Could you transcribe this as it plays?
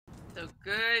So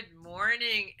good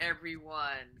morning,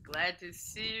 everyone. Glad to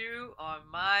see you on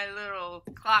my little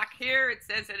clock here. It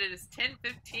says that it is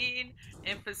 10:15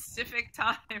 in Pacific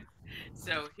time.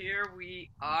 So here we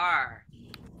are.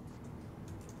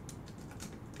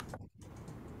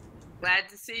 Glad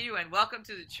to see you and welcome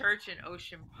to the church in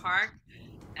Ocean Park.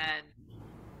 And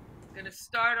I'm going to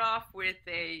start off with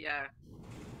a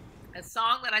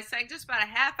song that I sang just about a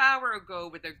half hour ago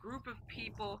with a group of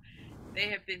people. They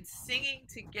have been singing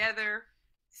together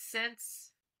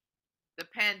since the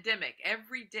pandemic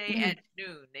every day at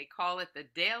noon. They call it the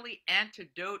daily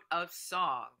antidote of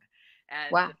song.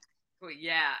 And Wow. well,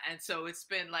 yeah, and so it's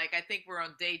been like I think we're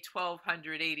on day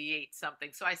 1288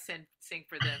 something. So I sing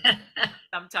for them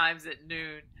sometimes at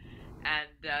noon. And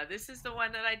this is the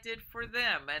one that I did for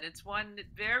them, and it's one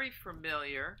very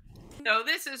familiar. So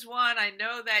this is one I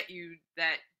know that you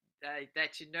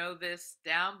know this,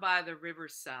 Down by the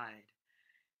Riverside,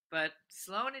 but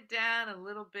slowing it down a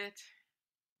little bit,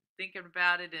 thinking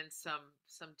about it in some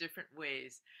different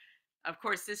ways. Of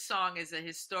course, this song is a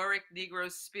historic Negro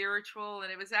spiritual,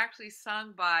 and it was actually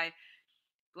sung by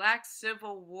Black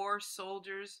Civil War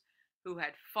soldiers who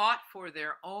had fought for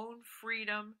their own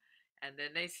freedom. And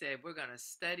then they said, we're going to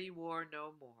study war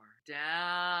no more.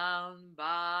 Down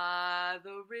by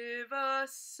the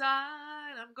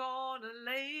riverside, I'm going to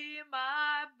lay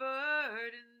my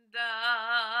burden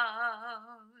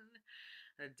down.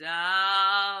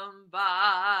 Down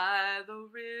by the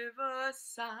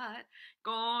riverside,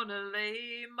 gonna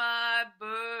lay my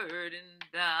burden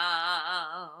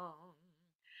down.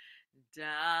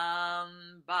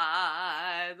 Down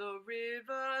by the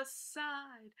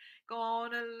riverside,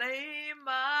 gonna lay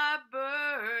my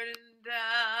burden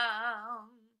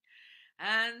down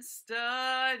and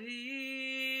study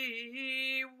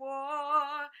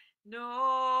war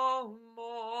no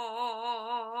more.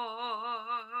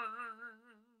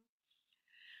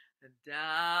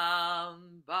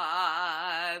 Down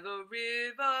by the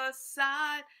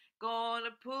riverside, gonna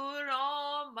put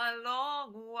on my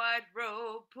long white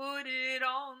robe, put it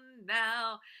on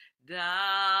now.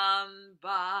 Down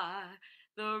by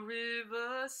the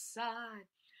riverside,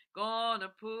 gonna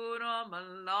put on my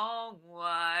long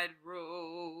white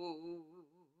robe.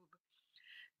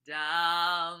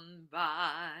 Down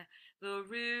by the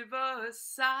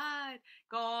riverside,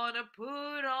 gonna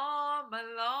put on my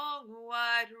long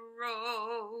white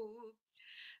robe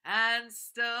and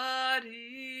study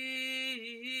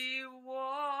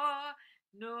war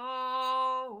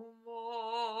no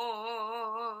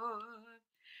more.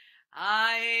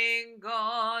 I ain't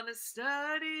gonna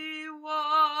study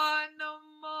war no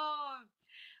more.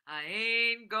 I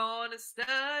ain't gonna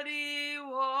study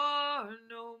war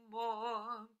no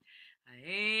more. I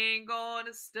ain't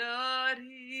gonna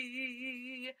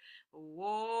study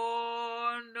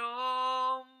war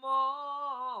no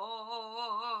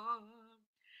more.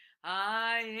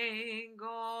 I ain't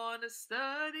gonna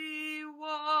study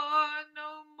war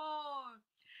no more.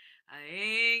 I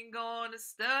ain't gonna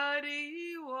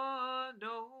study war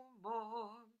no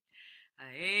more.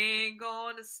 I ain't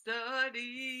gonna study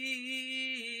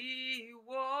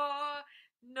war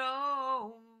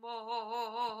no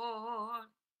more.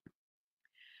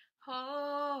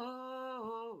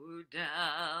 Oh,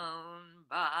 down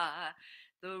by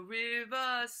the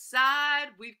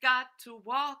riverside, we've got to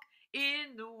walk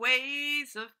in the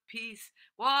ways of peace.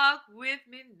 Walk with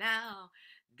me now.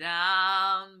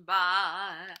 Down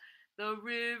by the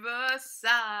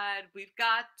riverside, we've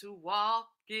got to walk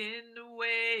in the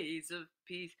ways of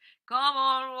peace. Come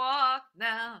on, walk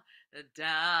now.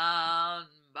 Down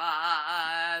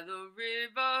by the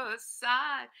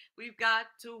riverside, we've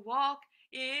got to walk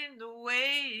in the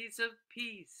ways of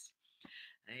peace.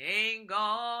 I ain't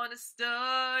gonna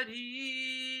study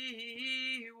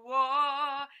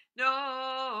war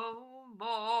no more.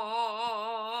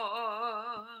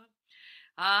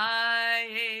 I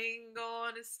ain't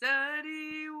gonna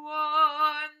study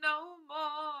war no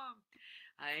more.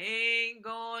 I ain't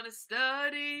gonna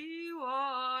study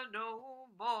war no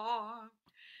more.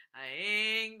 I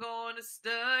ain't gonna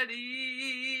study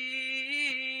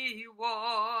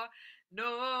war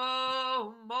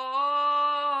no more.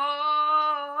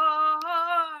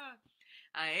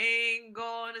 I ain't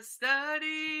gonna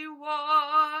study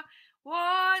war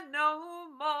no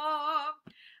more.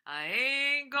 I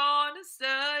ain't gonna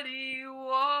study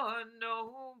war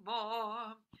no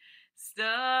more.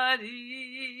 Study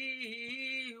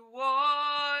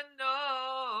war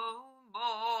no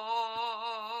more.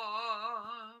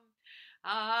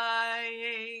 I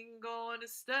ain't gonna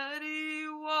study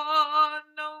war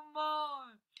no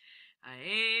more. I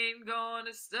ain't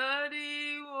gonna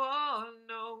study war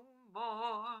no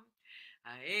more.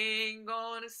 I I ain't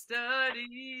gonna study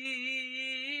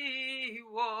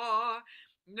war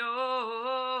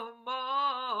no more.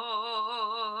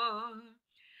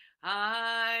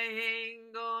 I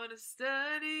ain't gonna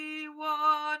study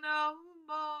war no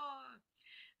more.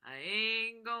 I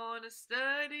ain't gonna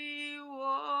study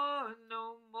war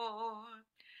no more.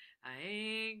 I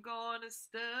ain't gonna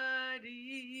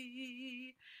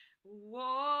study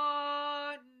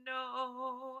war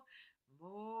no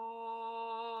more.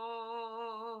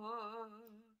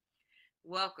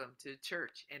 Welcome to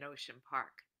church in Ocean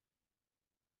Park.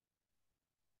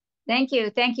 Thank you.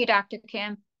 Thank you, Dr.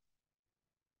 Kim.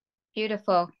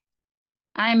 Beautiful.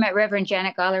 I'm Reverend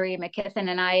Janet Gollery McKithen,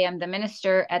 and I am the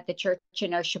minister at the church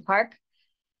in Ocean Park.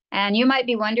 And you might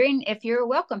be wondering if you're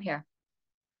welcome here.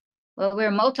 Well,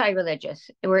 we're multi-religious.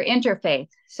 We're interfaith.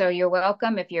 So you're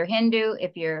welcome if you're Hindu,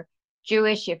 if you're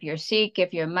Jewish, if you're Sikh,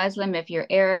 if you're Muslim, if you're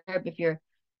Arab, if you're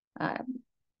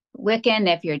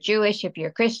Wiccan, if you're Jewish, if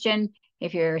you're Christian,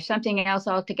 if you're something else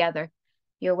altogether.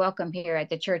 You're welcome here at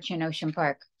the church in Ocean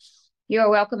Park.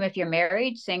 You're welcome if you're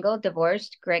married, single,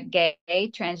 divorced, gay,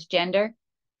 transgender,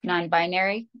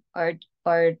 non-binary, or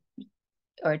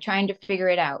trying to figure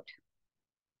it out.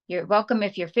 You're welcome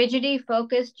if you're fidgety,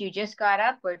 focused, you just got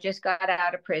up or just got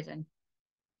out of prison.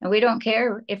 And we don't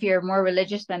care if you're more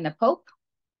religious than the Pope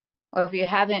or if you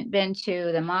haven't been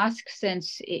to the mosque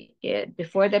since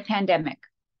before the pandemic.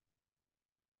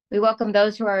 We welcome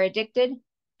those who are addicted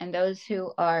and those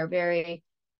who are very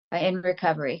in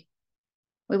recovery.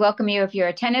 We welcome you if you're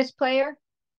a tennis player,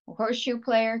 a horseshoe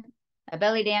player, a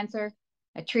belly dancer,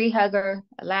 a tree hugger,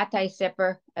 a latte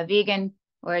sipper, a vegan,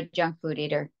 or a junk food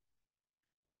eater.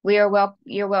 You're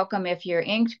welcome if you're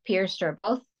inked, pierced, or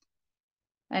both.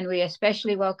 And we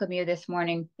especially welcome you this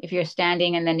morning if you're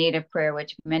standing in the need of prayer,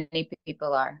 which many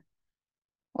people are.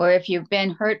 Or if you've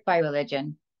been hurt by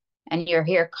religion and you're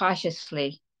here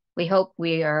cautiously, we hope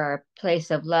we are a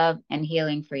place of love and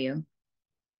healing for you.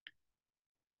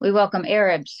 We welcome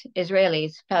Arabs,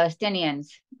 Israelis, Palestinians,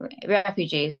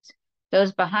 refugees,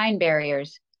 those behind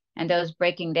barriers, and those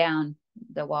breaking down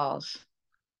the walls.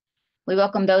 We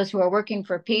welcome those who are working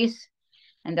for peace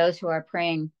and those who are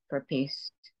praying for peace.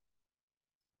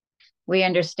 We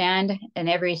understand in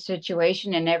every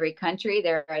situation, in every country,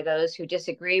 there are those who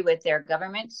disagree with their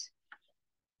governments,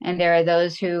 and there are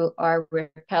those who are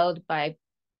repelled by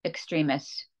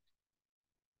extremists,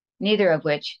 neither of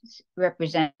which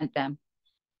represent them.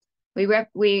 We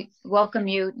welcome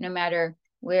you no matter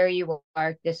where you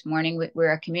are this morning.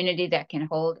 We're a community that can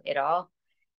hold it all.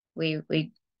 We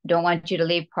don't want you to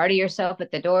leave part of yourself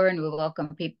at the door, and we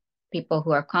welcome people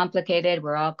who are complicated.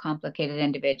 We're all complicated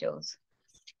individuals.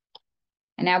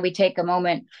 And now we take a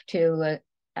moment for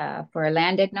a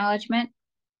land acknowledgement.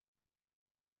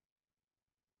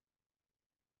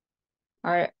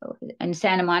 In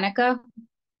Santa Monica,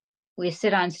 we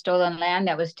sit on stolen land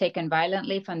that was taken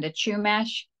violently from the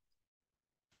Chumash,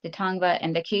 the Tongva,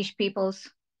 and the Quiche peoples.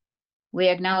 We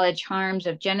acknowledge harms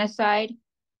of genocide,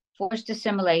 forced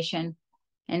assimilation,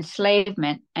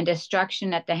 enslavement, and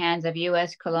destruction at the hands of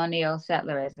U.S. colonial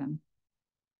settlerism.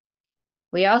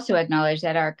 We also acknowledge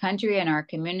that our country and our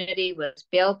community was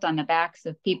built on the backs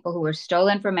of people who were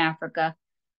stolen from Africa,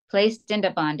 placed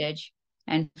into bondage,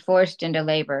 and forced into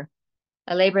labor,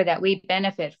 a labor that we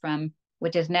benefit from,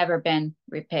 which has never been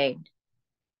repaid.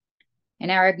 In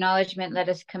our acknowledgement, let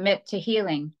us commit to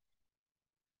healing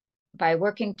by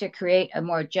working to create a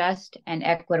more just and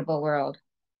equitable world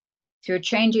through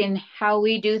changing how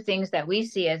we do things that we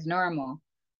see as normal,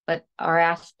 but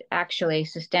are actually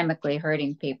systemically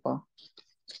hurting people.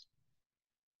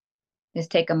 Let's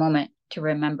take a moment to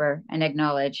remember and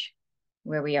acknowledge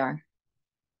where we are.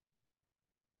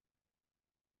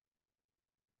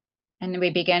 And we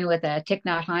begin with a Thich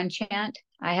Nhat Hanh chant.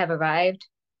 I have arrived,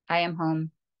 I am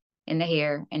home, in the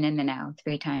here and in the now,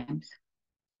 3 times.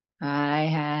 I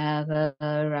have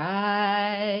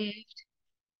arrived,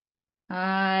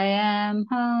 I am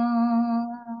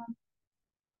home,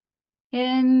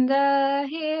 in the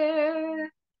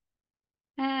here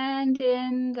and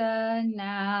in the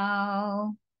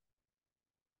now.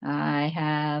 I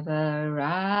have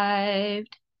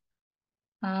arrived,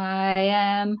 I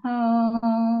am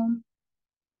home,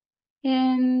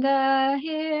 in the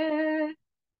here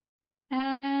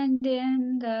and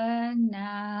in the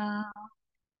now.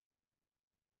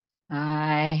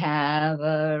 I have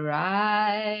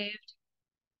arrived,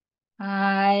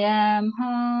 I am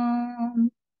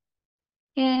home,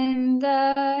 in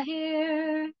the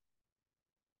here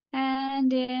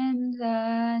and in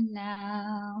the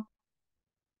now.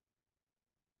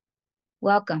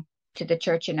 Welcome to the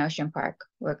church in Ocean Park.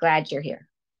 We're glad you're here.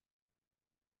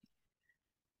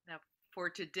 Now, for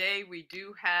today, we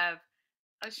do have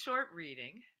a short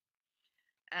reading,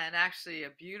 and actually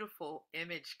a beautiful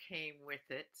image came with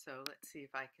it. So let's see if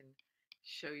I can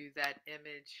show you that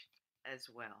image as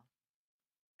well.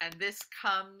 And this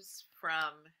comes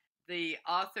from the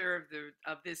author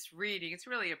of this reading. It's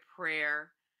really a prayer,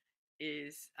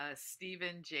 is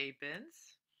Stephen J.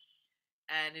 Binns,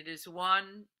 and it is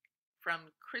one from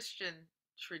Christian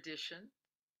tradition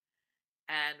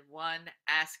and one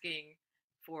asking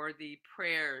for the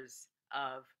prayers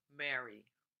of Mary.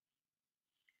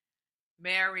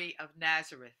 Mary of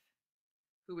Nazareth,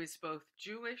 who is both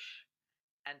Jewish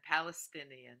and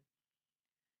Palestinian,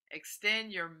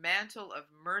 extend your mantle of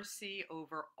mercy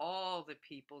over all the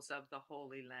peoples of the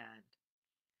Holy Land.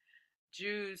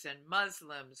 Jews and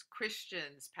Muslims,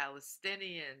 Christians,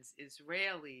 Palestinians,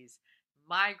 Israelis,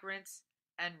 migrants,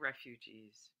 and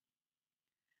refugees.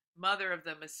 Mother of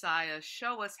the Messiah,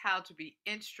 show us how to be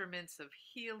instruments of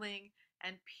healing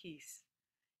and peace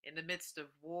in the midst of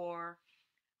war,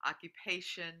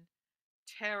 occupation,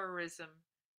 terrorism,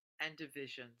 and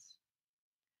divisions.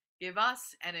 Give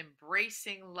us an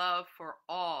embracing love for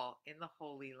all in the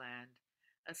Holy Land,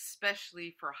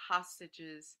 especially for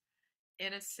hostages,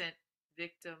 innocent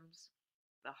victims,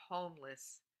 the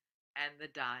homeless, and the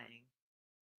dying.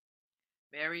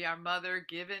 Mary, our mother,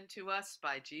 given to us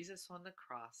by Jesus on the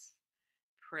cross,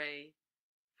 pray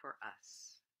for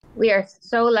us. We are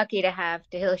so lucky to have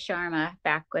Tahil Sharma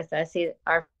back with us. He's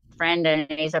our friend, and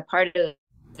he's a part of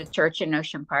the church in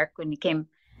Ocean Park.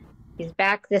 He's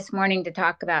back this morning to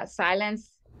talk about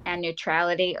silence and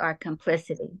neutrality or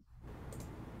complicity.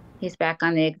 He's back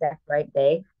on the exact right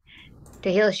day.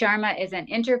 Tahil Sharma is an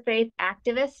interfaith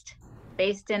activist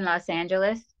based in Los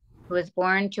Angeles who was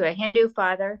born to a Hindu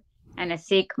father and a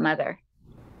Sikh mother.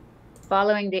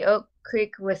 Following the Oak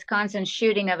Creek, Wisconsin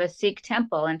shooting of a Sikh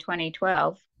temple in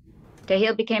 2012,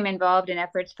 Tahil became involved in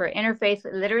efforts for interfaith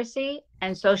literacy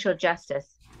and social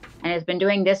justice, and has been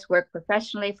doing this work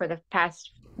professionally for the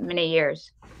past many years,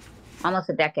 almost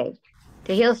a decade.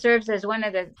 Tahil serves as one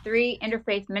of the 3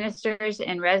 interfaith ministers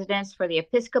in residence for the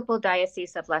Episcopal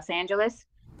Diocese of Los Angeles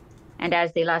and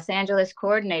as the Los Angeles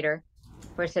coordinator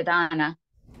for Sadhana,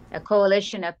 a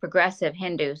coalition of progressive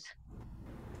Hindus.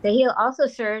 Tahil also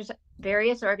serves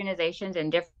various organizations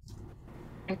in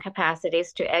different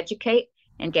capacities to educate,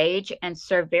 engage, and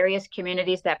serve various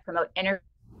communities that promote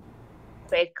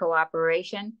interfaith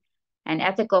cooperation and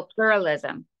ethical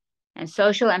pluralism and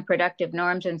social and productive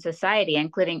norms in society,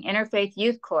 including Interfaith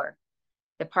Youth Corps,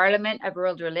 the Parliament of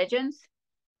World Religions,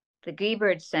 the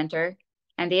Giebert Center,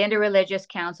 and the Interreligious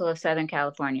Council of Southern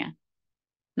California.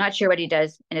 Not sure what he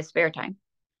does in his spare time.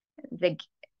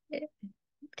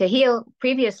 Tahil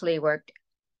previously worked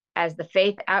as the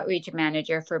Faith Outreach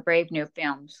Manager for Brave New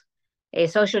Films, a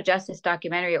social justice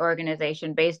documentary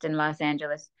organization based in Los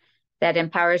Angeles that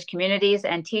empowers communities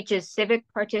and teaches civic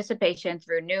participation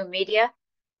through new media,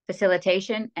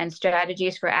 facilitation, and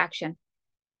strategies for action.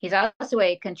 He's also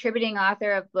a contributing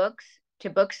author of books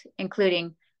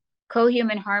including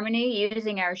Co-Human Harmony,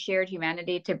 Using Our Shared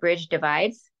Humanity to Bridge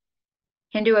Divides,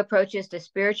 Hindu Approaches to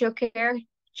Spiritual Care,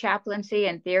 Chaplaincy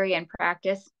in Theory and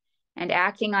Practice, and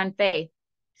Acting on Faith,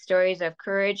 Stories of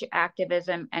Courage,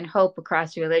 Activism, and Hope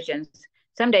Across Religions.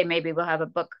 Someday maybe we'll have a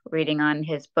book reading on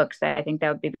his books. I think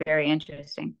that would be very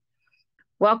interesting.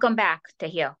 Welcome back,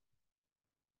 Tahil.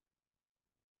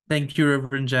 Thank you,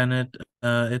 Reverend Janet.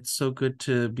 It's so good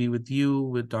to be with you,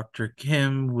 with Dr.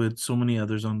 Kim, with so many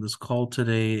others on this call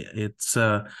today. It's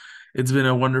been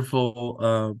a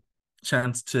wonderful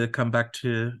chance to come back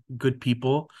to good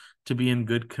people, to be in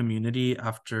good community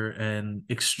after an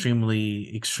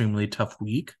extremely, extremely tough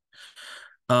week.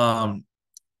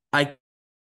 I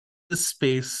this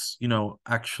space,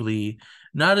 actually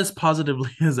not as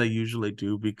positively as I usually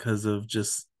do because of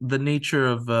just the nature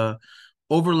of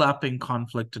overlapping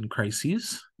conflict and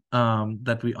crises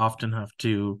that we often have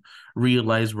to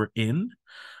realize we're in.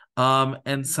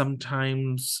 And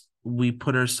sometimes we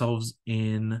put ourselves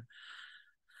in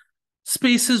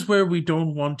spaces where we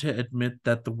don't want to admit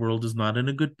that the world is not in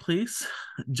a good place,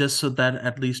 just so that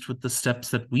at least with the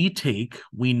steps that we take,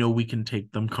 we know we can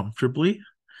take them comfortably.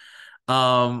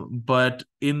 But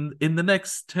in the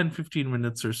next 10-15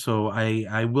 minutes or so,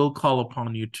 I will call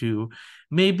upon you to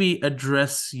maybe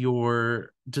address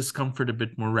your discomfort a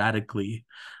bit more radically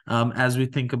as we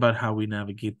think about how we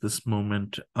navigate this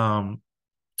moment.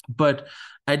 But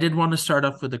I did want to start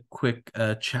off with a quick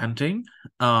chanting.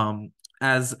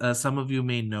 As some of you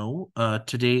may know,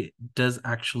 today does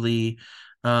actually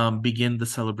begin the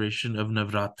celebration of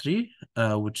Navaratri,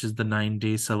 which is the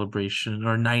 9-day celebration,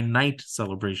 or 9-night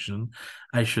celebration,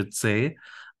 I should say,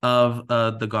 of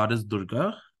the goddess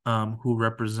Durga. who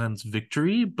represents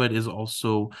victory, but is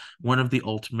also one of the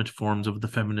ultimate forms of the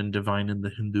feminine divine in the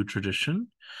Hindu tradition.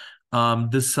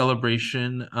 This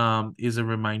celebration is a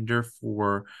reminder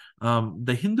for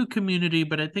the Hindu community,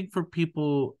 but I think for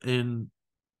people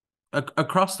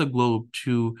across the globe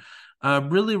to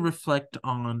really reflect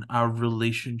on our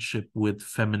relationship with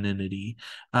femininity,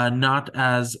 not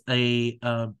as a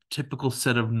typical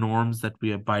set of norms that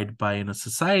we abide by in a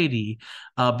society,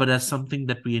 but as something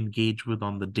that we engage with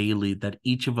on the daily, that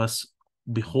each of us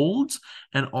beholds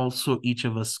and also each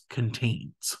of us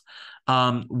contains.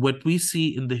 What we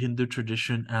see in the Hindu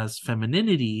tradition as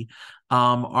femininity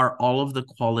are all of the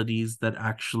qualities that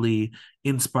actually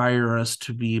inspire us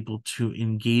to be able to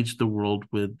engage the world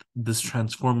with this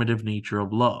transformative nature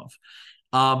of love.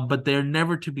 But they're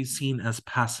never to be seen as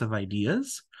passive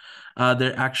ideas.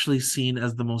 They're actually seen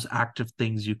as the most active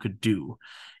things you could do.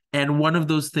 And one of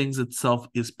those things itself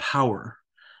is power.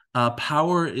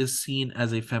 Power is seen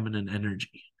as a feminine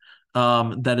energy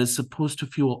that is supposed to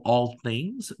fuel all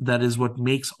things. That is what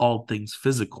makes all things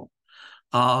physical.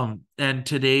 And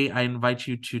today I invite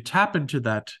you to tap into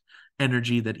that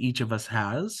energy that each of us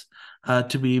has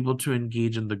to be able to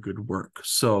engage in the good work.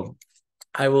 So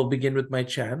I will begin with my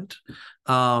chant,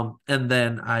 and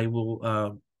then I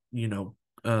will,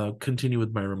 continue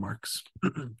with my remarks.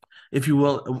 If you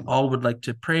will, all would like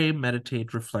to pray,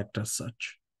 meditate, reflect as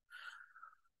such.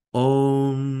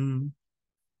 Om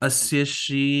Asya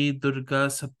Shri Durga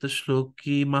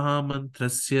Saptashloki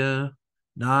Mahamantrasya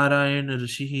Narayana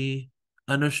Rishihi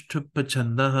Anushtup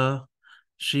Chandaha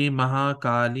Shri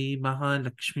Mahakali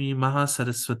Mahalakshmi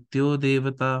Mahasaraswatyo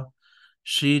Devata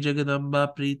Shri Jagadamba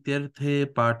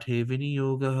Prityarthe Pathe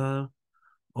Viniyogaha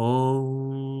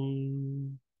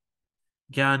Om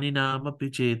Jnaninamapi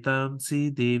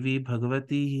Chetamsi Devi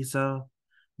Bhagavati Hisa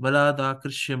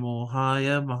Baladakrishya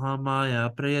Mohaya Mahamaya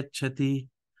Prayachati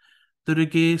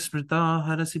दुर्गे स्मृता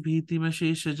हरसि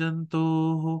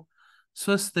भीतिमशेषजन्तोः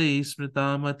स्वस्ति स्मृता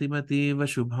मतिमतीव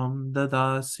शुभं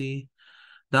ददासि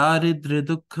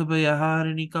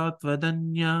दारिद्र्यदुःखभयहारिणिका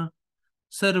त्वदन्या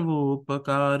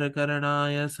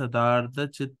सर्वोपकारकरणाय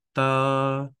सदार्धचित्ता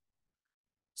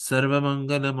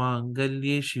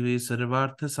सर्वमङ्गलमाङ्गल्ये शिवे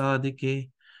सर्वार्थसाधिके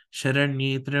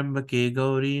शरण्ये त्र्यम्बके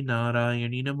गौरी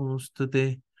नारायणि नमोऽस्तुते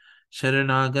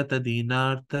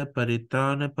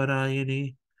शरणागतदीनार्तपरित्राणपरायणे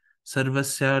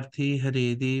सर्वस्यार्थी हरे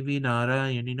देवी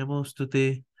नारायणि नमोस्तुते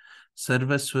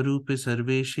सर्वस्वरूपे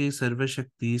सर्वेशे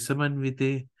सर्वशक्ति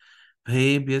समन्विते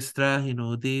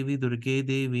भयेभ्यस्त्राहिनो देवी दुर्गे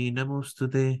देवी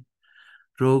नमोस्तुते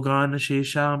रोगान्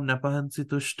शेषां नपहंसि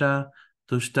तुष्टा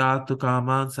तुष्टा तु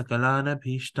कामान् सकलान्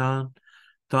अभीष्टान्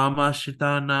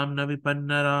त्वामाश्रितानां न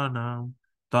विपन्नराणां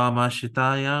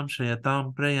त्वामाश्रितायां श्रयतां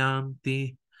प्रयान्ति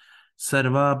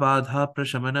सर्वाबाधा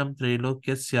प्रशमनं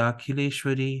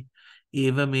त्रैलोक्यस्याखिलेश्वरी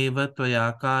एवमेव त्वया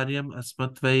कार्यम्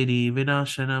अस्मद्वैरी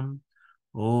विनाशनम्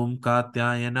ॐ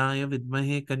कात्यायनाय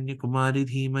विद्महे कन्याकुमारी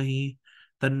धीमहि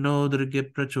तन्नो दुर्गे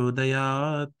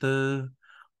प्रचोदयात्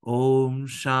ॐ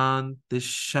शान्ति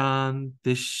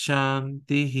शान्ति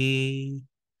शान्तिः.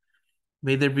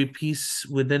 May there be peace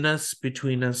within us,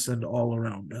 between us, and all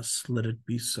around us. Let it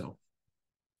be so.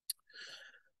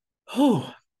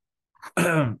 Oh.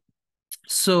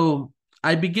 So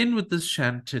I begin with this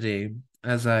chant today,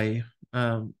 as I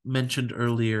mentioned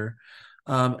earlier,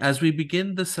 as we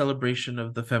begin the celebration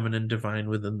of the feminine divine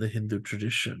within the Hindu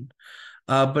tradition.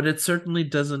 But it certainly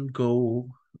doesn't go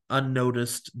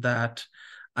unnoticed that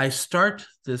I start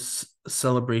this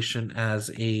celebration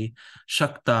as a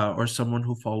Shakta, or someone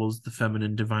who follows the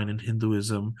feminine divine in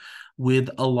Hinduism, with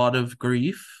a lot of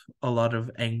grief, a lot of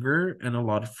anger, and a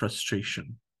lot of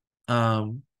frustration.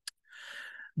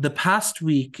 The past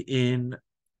week in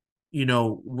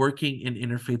working in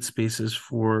interfaith spaces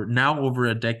for now over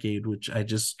a decade, which I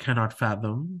just cannot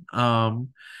fathom,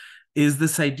 is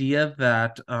this idea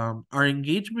that our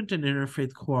engagement in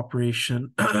interfaith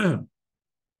cooperation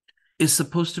is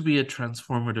supposed to be a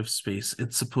transformative space.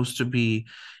 It's supposed to be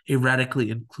a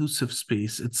radically inclusive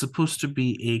space. It's supposed to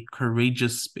be a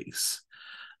courageous space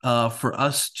for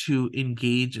us to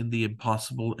engage in the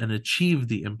impossible and achieve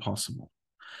the impossible.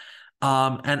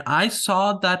 And I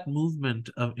saw that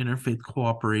movement of interfaith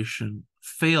cooperation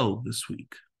fail this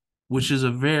week, which is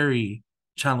a very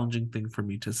challenging thing for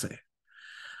me to say.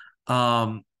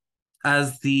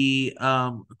 As the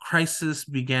crisis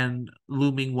began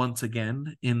looming once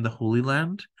again in the Holy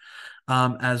Land,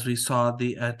 as we saw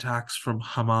the attacks from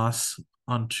Hamas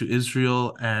onto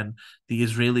Israel and the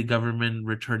Israeli government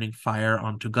returning fire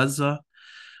onto Gaza,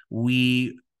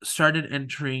 we started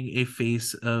entering a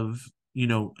phase of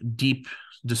deep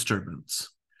disturbance.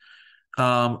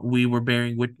 We were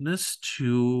bearing witness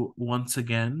to, once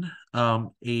again, a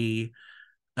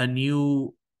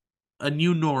new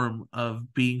norm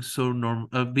of being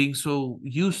so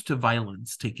used to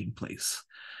violence taking place,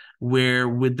 where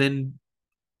within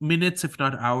minutes, if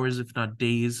not hours, if not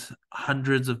days,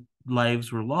 hundreds of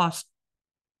lives were lost,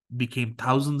 became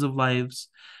thousands of lives.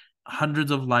 Hundreds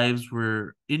of lives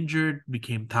were injured,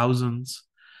 became thousands.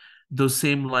 Those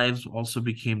same lives also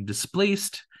became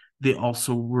displaced. They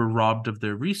also were robbed of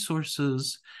their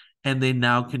resources, and they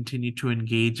now continue to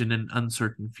engage in an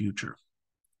uncertain future.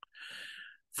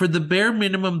 For the bare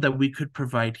minimum that we could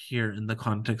provide here in the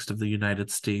context of the United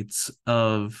States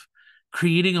of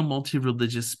creating a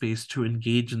multi-religious space to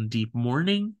engage in deep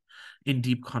mourning, in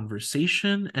deep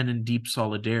conversation, and in deep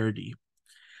solidarity,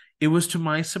 it was to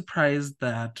my surprise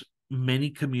that many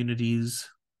communities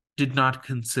did not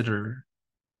consider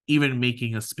even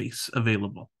making a space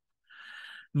available.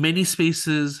 Many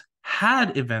spaces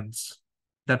had events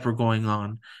that were going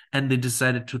on, and they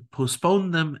decided to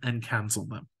postpone them and cancel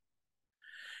them.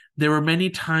 There were many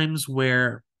times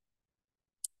where,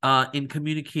 in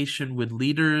communication with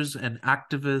leaders and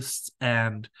activists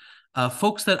and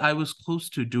folks that I was close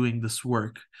to doing this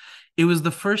work, it was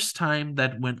the first time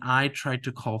that when I tried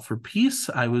to call for peace,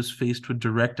 I was faced with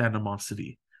direct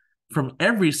animosity from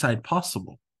every side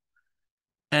possible.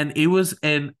 And it was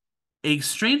a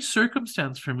strange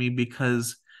circumstance for me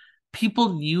because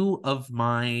people knew of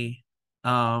my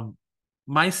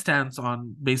stance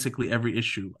on basically every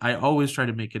issue. I always try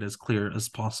to make it as clear as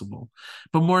possible.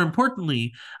 But more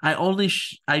importantly, I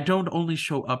don't only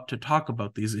show up to talk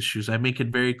about these issues. I make it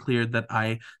very clear that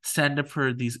I stand up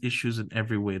for these issues in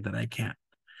every way that I can.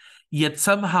 Yet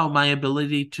somehow my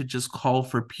ability to just call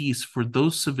for peace for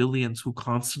those civilians who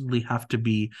constantly have to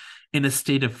be in a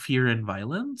state of fear and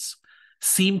violence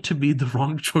seemed to be the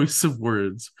wrong choice of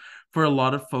words for a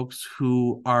lot of folks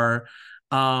who are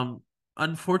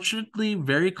unfortunately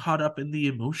very caught up in the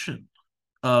emotion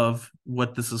of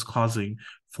what this is causing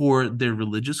for their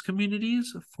religious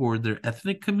communities, for their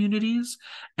ethnic communities,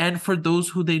 and for those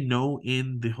who they know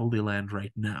in the Holy Land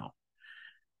right now.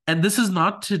 And this is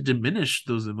not to diminish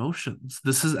those emotions.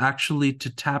 This is actually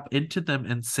to tap into them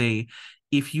and say,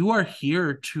 if you are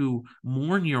here to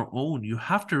mourn your own, you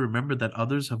have to remember that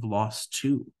others have lost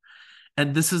too.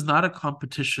 And this is not a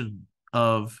competition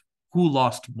of who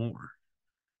lost more.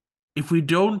 If we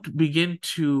don't begin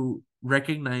to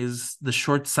recognize the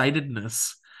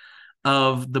short-sightedness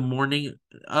of the mourning,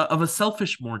 of a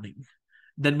selfish mourning,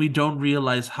 then we don't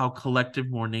realize how collective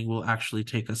mourning will actually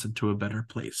take us into a better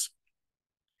place.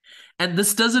 And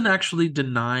this doesn't actually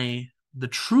deny the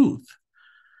truth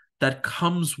that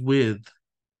comes with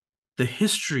the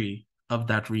history of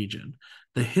that region,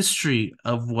 the history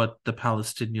of what the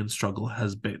Palestinian struggle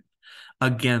has been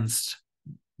against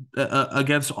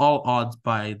all odds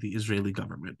by the Israeli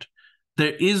government.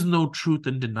 There is no truth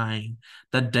in denying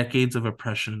that decades of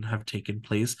oppression have taken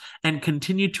place and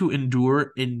continue to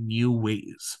endure in new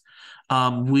ways.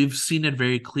 We've seen it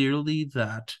very clearly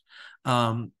that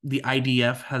the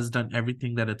IDF has done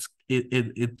everything that it's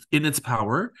in its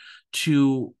power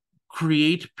to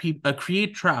create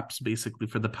traps basically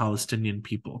for the Palestinian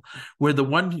people, where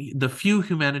the few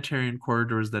humanitarian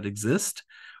corridors that exist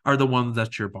are the ones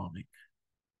that you're bombing.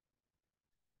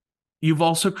 You've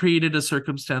also created a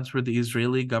circumstance where the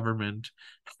Israeli government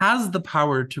has the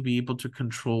power to be able to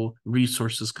control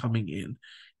resources coming in,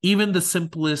 even the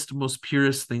simplest, most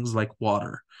purest things like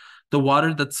water. The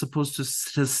water that's supposed to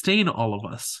sustain all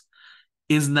of us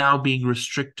is now being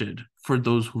restricted for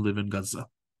those who live in Gaza.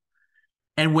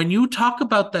 And when you talk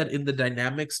about that in the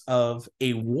dynamics of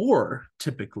a war,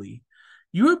 typically,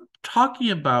 you're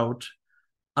talking about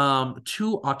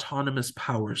two autonomous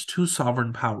powers, two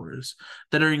sovereign powers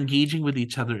that are engaging with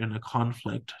each other in a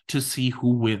conflict to see who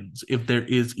wins, if there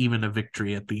is even a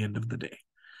victory at the end of the day.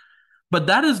 But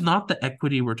that is not the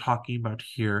equity we're talking about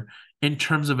here in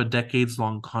terms of a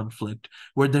decades-long conflict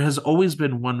where there has always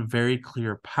been one very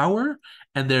clear power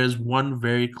and there is one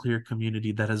very clear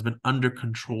community that has been under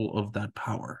control of that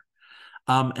power.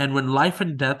 And when life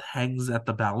and death hangs at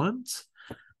the balance,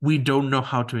 we don't know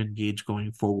how to engage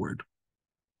going forward.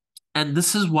 And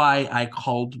this is why I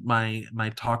called my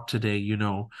talk today,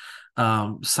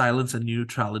 silence and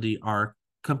neutrality are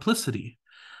complicity.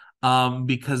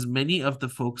 Because many of the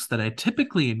folks that I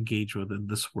typically engage with in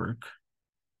this work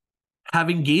have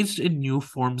engaged in new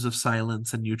forms of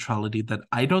silence and neutrality that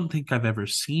I don't think I've ever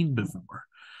seen before.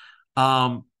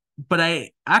 But I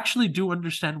actually do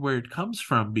understand where it comes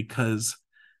from because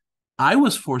I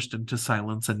was forced into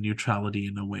silence and neutrality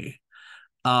in a way.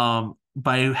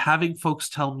 By having folks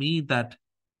tell me that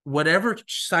whatever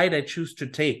side I choose to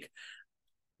take,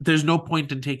 there's no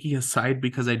point in taking a side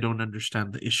because I don't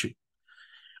understand the issue,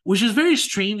 which is very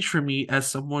strange for me as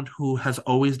someone who has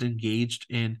always engaged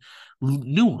in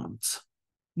nuance.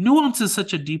 Nuance is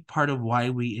such a deep part of why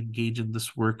we engage in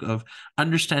this work of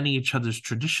understanding each other's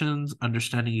traditions,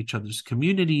 understanding each other's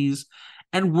communities,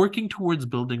 and working towards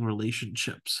building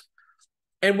relationships.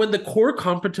 And when the core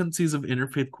competencies of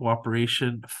interfaith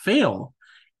cooperation fail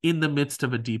in the midst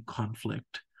of a deep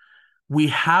conflict, we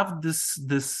have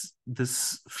this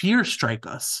fear strike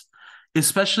us,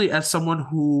 especially as someone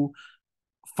who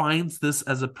finds this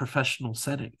as a professional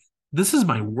setting. This is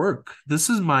my work. This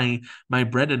is my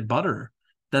bread and butter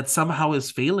that somehow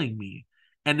is failing me.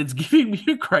 And it's giving me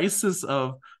a crisis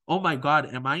of, oh my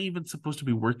God, am I even supposed to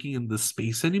be working in this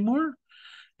space anymore?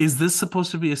 Is this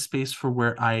supposed to be a space for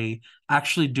where I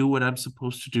actually do what I'm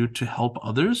supposed to do to help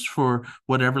others for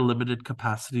whatever limited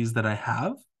capacities that I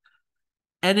have?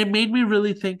 And it made me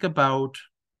really think about,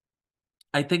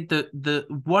 I think the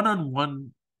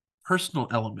one-on-one personal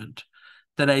element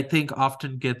that I think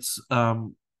often gets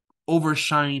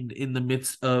overshined in the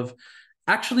midst of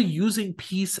actually using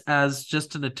peace as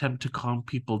just an attempt to calm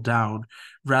people down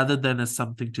rather than as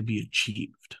something to be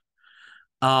achieved.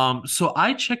 So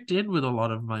I checked in with a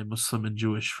lot of my Muslim and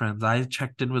Jewish friends. I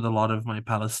checked in with a lot of my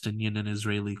Palestinian and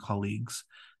Israeli colleagues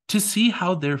to see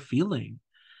how they're feeling.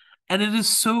 And it is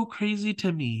so crazy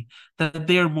to me that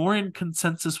they are more in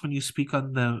consensus when you speak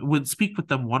on them, when speak with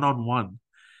them one on one,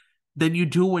 than you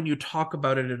do when you talk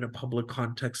about it in a public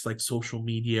context like social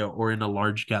media or in a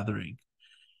large gathering.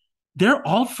 They're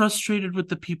all frustrated with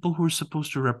the people who are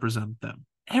supposed to represent them.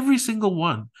 Every single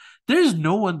one. There's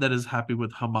no one that is happy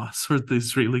with Hamas or the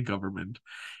Israeli government.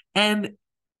 And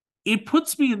it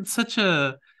puts me in such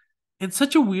a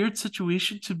weird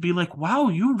situation to be like, wow,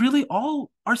 you really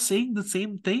all are saying the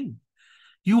same thing.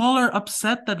 You all are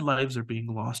upset that lives are being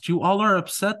lost. You all are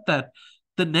upset that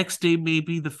the next day,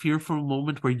 maybe the fearful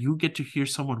moment where you get to hear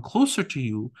someone closer to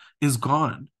you is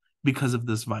gone because of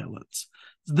this violence.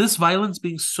 This violence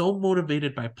being so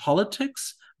motivated by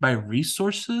politics, by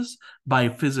resources, by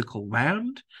physical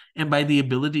land, and by the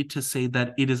ability to say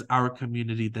that it is our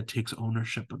community that takes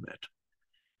ownership of it.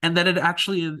 And that it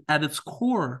actually, at its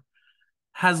core,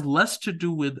 has less to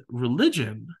do with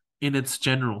religion in its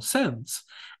general sense,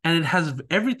 and it has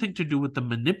everything to do with the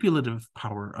manipulative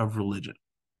power of religion.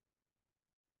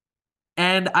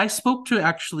 And I spoke to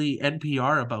actually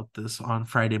NPR about this on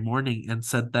Friday morning and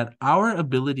said that our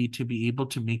ability to be able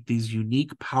to make these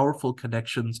unique, powerful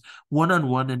connections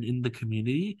one-on-one and in the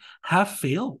community have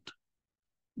failed.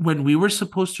 When we were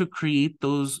supposed to create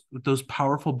those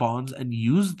powerful bonds and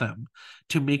use them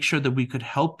to make sure that we could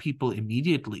help people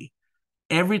immediately,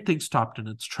 everything stopped in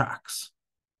its tracks.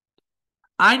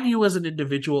 I knew as an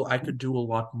individual I could do a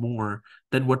lot more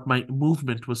than what my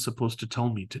movement was supposed to tell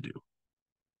me to do.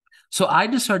 So I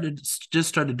just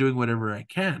started doing whatever I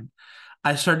can.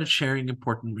 I started sharing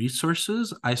important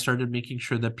resources. I started making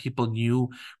sure that people knew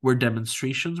where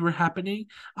demonstrations were happening.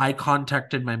 I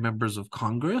contacted my members of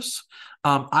Congress.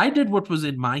 I did what was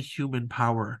in my human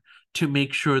power to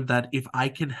make sure that if I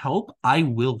can help, I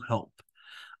will help.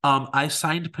 I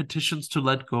signed petitions to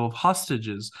let go of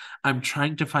hostages. I'm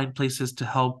trying to find places to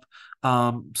help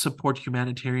support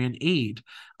humanitarian aid.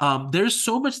 There's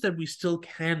so much that we still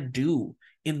can do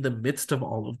in the midst of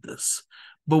all of this.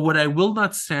 But what I will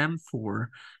not stand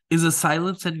for is a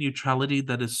silence and neutrality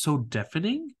that is so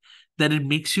deafening that it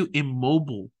makes you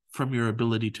immobile from your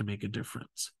ability to make a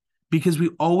difference. Because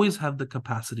we always have the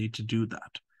capacity to do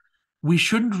that. We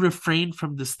shouldn't refrain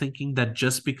from this thinking that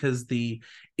just because the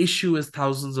issue is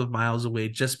thousands of miles away,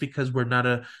 just because we're not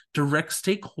a direct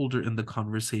stakeholder in the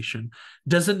conversation,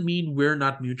 doesn't mean we're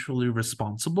not mutually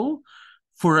responsible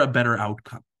for a better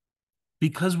outcome.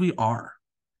 Because we are.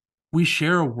 We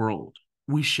share a world.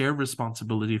 We share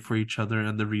responsibility for each other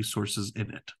and the resources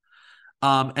in it.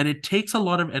 And it takes a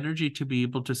lot of energy to be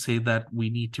able to say that we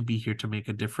need to be here to make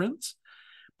a difference.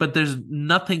 But there's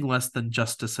nothing less than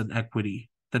justice and equity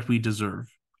that we deserve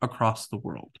across the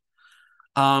world.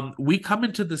 We come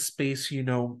into this space,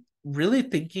 really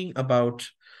thinking about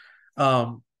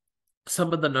some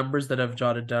of the numbers that I've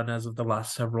jotted down as of the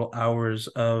last several hours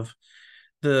of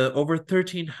the over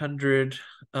 1,300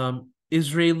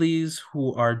 Israelis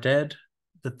who are dead,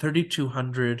 the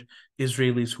 3,200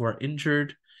 Israelis who are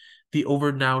injured, the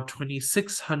over now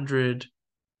 2,600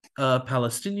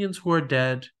 Palestinians who are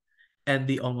dead, and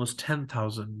the almost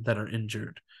 10,000 that are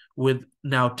injured, with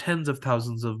now tens of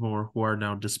thousands of more who are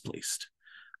now displaced,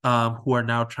 who are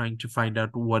now trying to find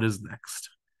out what is next.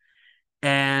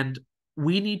 And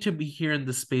we need to be here in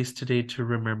the space today to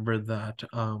remember that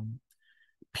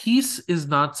peace is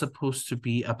not supposed to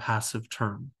be a passive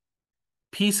term.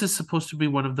 peace is supposed to be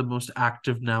one of the most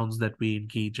active nouns that we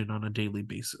engage in on a daily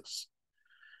basis.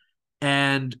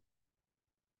 And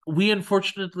we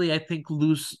unfortunately, I think,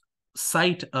 lose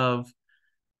sight of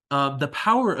the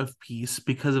power of peace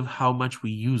because of how much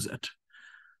we use it.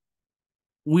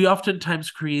 We oftentimes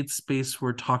create space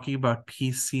where talking about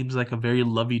peace seems like a very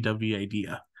lovey-dovey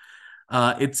idea.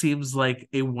 It seems like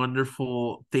a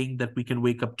wonderful thing that we can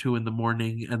wake up to in the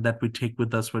morning and that we take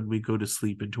with us when we go to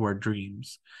sleep into our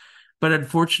dreams. But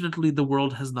unfortunately, the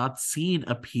world has not seen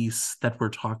a peace that we're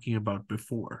talking about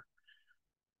before.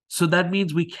 So that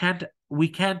means we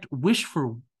can't wish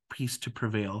for peace to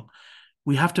prevail.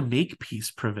 We have to make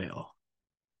peace prevail.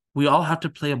 We all have to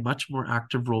play a much more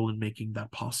active role in making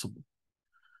that possible.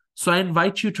 So I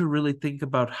invite you to really think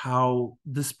about how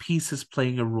this peace is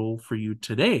playing a role for you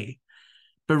today,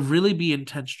 but really be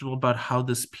intentional about how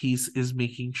this peace is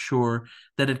making sure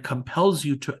that it compels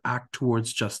you to act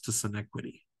towards justice and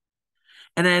equity.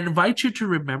 And I invite you to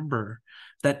remember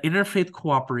that interfaith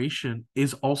cooperation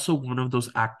is also one of those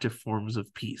active forms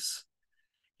of peace.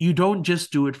 You don't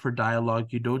just do it for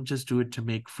dialogue. You don't just do it to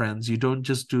make friends. You don't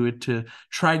just do it to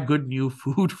try good new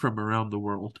food from around the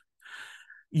world.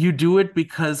 You do it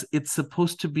because it's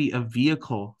supposed to be a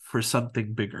vehicle for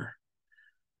something bigger.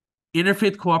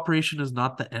 Interfaith cooperation is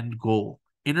not the end goal.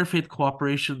 Interfaith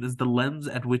cooperation is the lens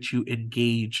at which you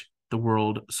engage the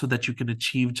world so that you can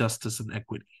achieve justice and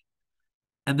equity.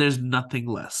 And there's nothing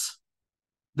less.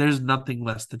 There's nothing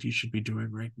less that you should be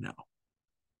doing right now.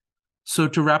 So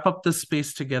to wrap up this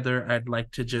space together, I'd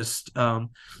like to just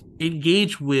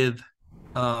engage with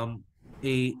a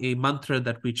mantra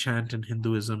that we chant in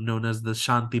Hinduism known as the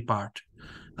Shanti Part,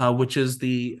 which is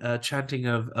the chanting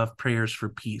of prayers for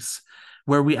peace,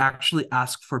 where we actually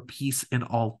ask for peace in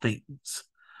all things.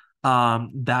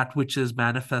 That which is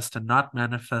manifest and not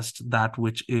manifest, that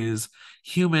which is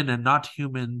human and not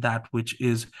human, that which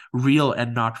is real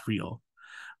and not real.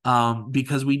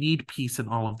 Because we need peace in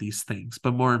all of these things.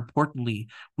 But more importantly,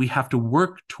 we have to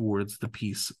work towards the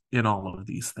peace in all of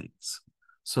these things.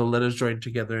 So let us join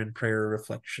together in prayer,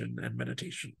 reflection, and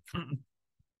meditation.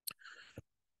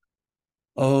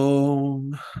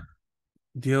 Om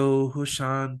Dyohu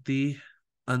Shanti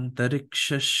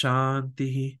Antariksha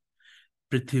Shanti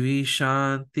Prithvi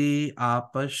Shanti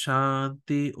Apa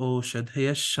Shanti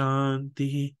Oshadhaya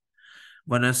Shanti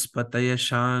Vanaspataya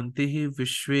Shanti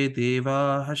Vishve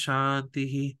Deva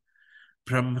Shanti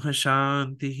Brahma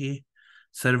Shanti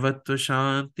Sarvatva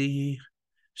Shanti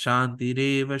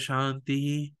Shantireva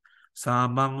Shanti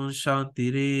Samang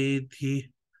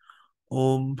Shantiredhi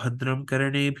Om Bhadram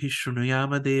Karnebhi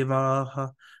Shrunuyama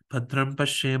Devaha Bhadram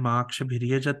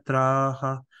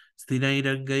Pashyemakshabhiryajatraha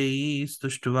Sthirairangai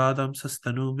Stushtvadam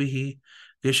Sastanubihi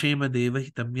Yashema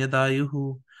Devahitam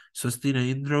Yadayuhu Swasti na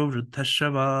Indro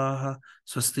Vruddhashavaha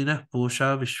Swasti na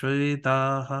Posha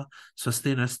Vishvavetaha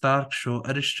Swasti na Starksho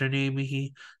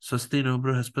Arishtanemihi Swasti no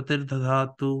Bruhaspatir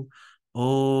Dadhatu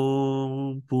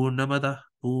Om Purnamada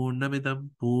Purnamidam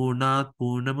Purnat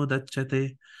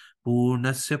Purnamudachyate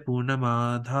Purnasya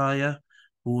Purnamadhaya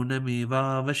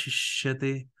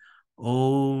Purnamevavashishyate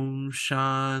Om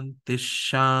Shanti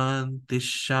Shanti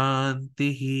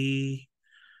Shanti.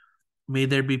 May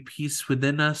there be peace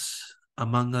within us,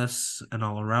 among us, and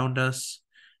all around us,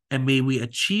 and may we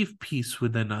achieve peace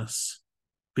within us,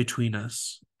 between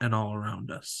us, and all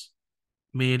around us.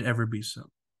 May it ever be so.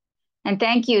 And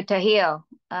thank you, Tahil,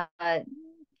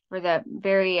 for the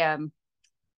very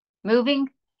moving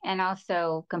and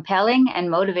also compelling and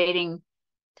motivating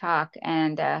talk.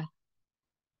 And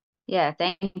yeah,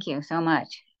 thank you so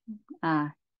much.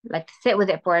 Like to sit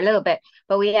with it for a little bit,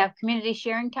 but we have community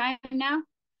sharing time now.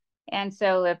 And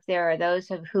so if there are those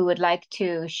who would like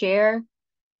to share,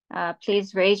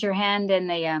 please raise your hand in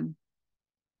the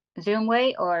Zoom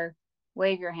way or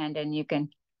wave your hand and we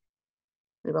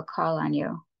will call on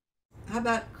you. How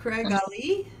about Craig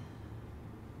Ali?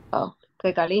 Oh,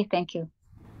 Craig Ali, thank you.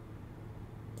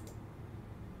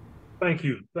 Thank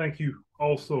you. Thank you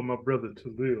also, my brother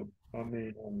Tahil. I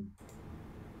mean,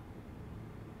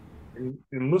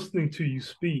 in listening to you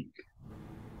speak,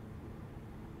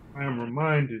 I am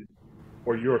reminded,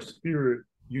 or your spirit,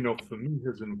 for me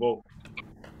has invoked the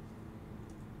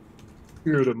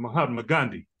spirit of Mahatma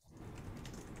Gandhi.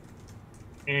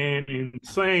 And in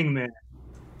saying that,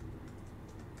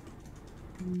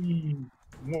 he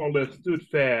more or less stood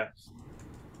fast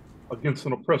against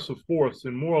an oppressive force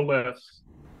and more or less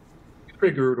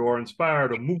triggered or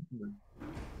inspired a movement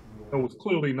that was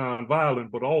clearly nonviolent,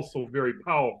 but also very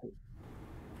powerful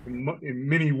in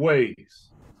many ways.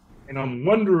 And I'm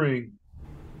wondering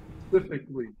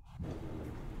specifically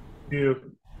if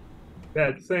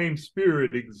that same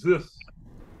spirit exists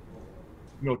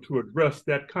to address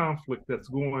that conflict that's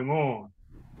going on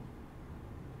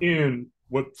in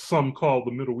what some call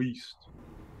the Middle East,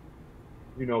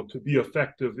 to be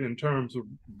effective in terms of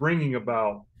bringing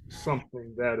about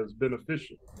something that is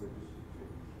beneficial.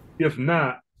 If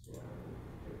not,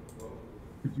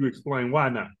 could you explain why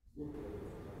not?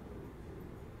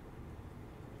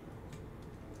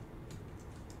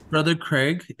 Brother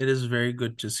Craig, it is very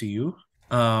good to see you.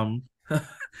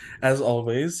 As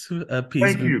always, peace.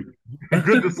 Thank you.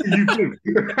 Good to see you too.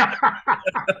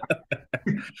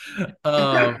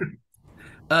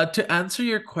 To answer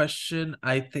your question,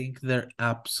 I think there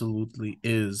absolutely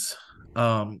is.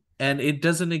 And it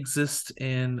doesn't exist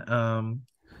in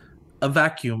a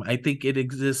vacuum. I think it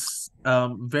exists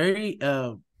very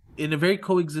in a very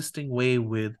coexisting way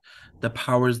with the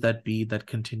powers that be that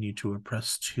continue to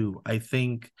oppress too. I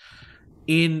think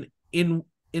in in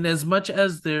in as much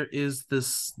as there is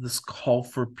this call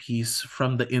for peace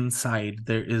from the inside,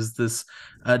 there is this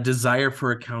desire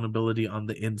for accountability on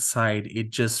the inside. It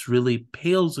just really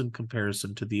pales in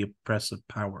comparison to the oppressive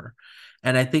power.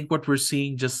 And I think what we're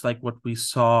seeing, just like what we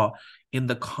saw in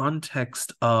the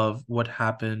context of what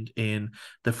happened in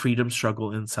the freedom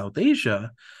struggle in South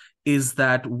Asia, is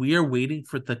that we are waiting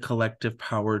for the collective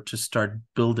power to start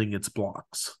building its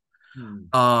blocks.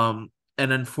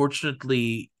 And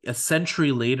unfortunately, a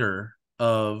century later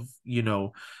of,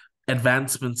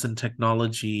 advancements in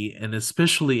technology, and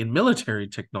especially in military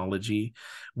technology,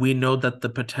 we know that the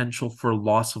potential for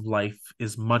loss of life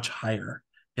is much higher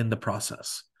in the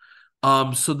process.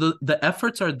 So the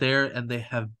efforts are there, and they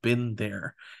have been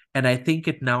there. And I think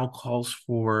it now calls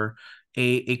for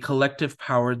a collective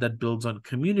power that builds on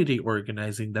community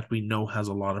organizing that we know has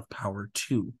a lot of power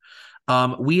too.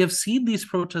 We have seen these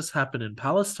protests happen in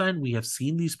Palestine. We have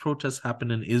seen these protests happen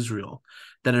in Israel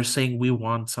that are saying we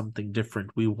want something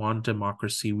different. We want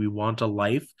democracy. We want a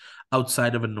life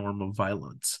outside of a norm of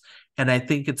violence. And I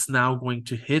think it's now going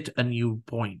to hit a new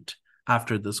point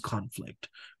after this conflict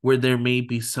where there may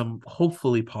be some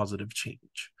hopefully positive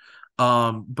change.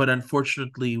 But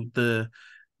unfortunately,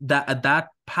 that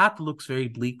path looks very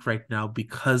bleak right now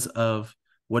because of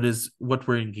what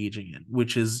we're engaging in,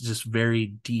 which is just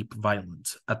very deep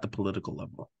violence at the political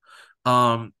level.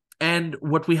 And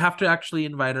what we have to actually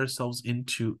invite ourselves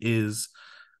into is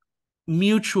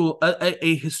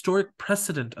a historic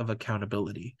precedent of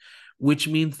accountability, which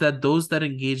means that those that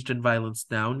engaged in violence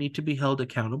now need to be held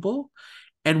accountable.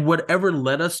 And whatever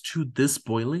led us to this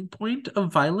boiling point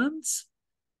of violence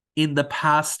in the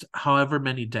past, however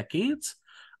many decades,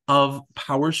 of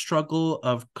power struggle,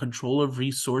 of control of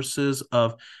resources,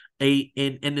 of an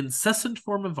incessant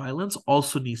form of violence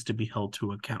also needs to be held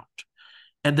to account.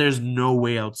 And there's no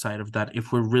way outside of that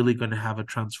if we're really going to have a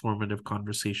transformative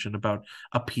conversation about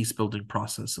a peace-building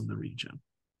process in the region.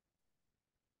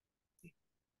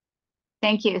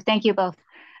 Thank you. Thank you both.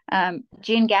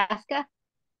 Jean Gasca?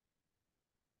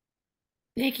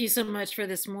 Thank you so much for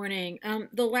this morning.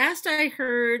 The last I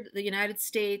heard, the United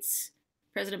States,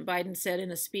 President Biden said in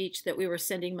a speech that we were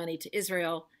sending money to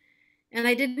Israel. And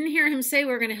I didn't hear him say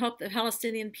we're going to help the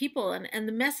Palestinian people. And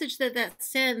the message that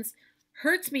sends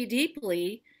hurts me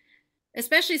deeply,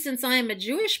 especially since I am a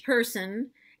Jewish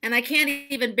person and I can't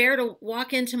even bear to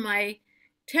walk into my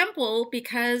temple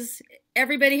because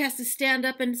everybody has to stand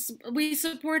up and we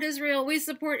support Israel, we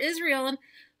support Israel. And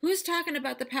who's talking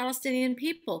about the Palestinian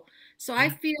people? So I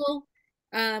feel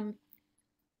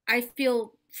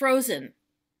frozen.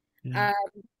 Yeah.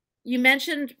 You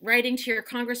mentioned writing to your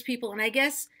Congress people, and I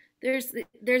guess there's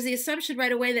the assumption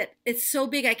right away that it's so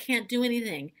big I can't do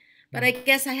anything. But I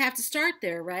guess I have to start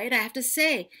there, right? I have to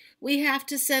say we have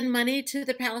to send money to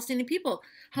the Palestinian people.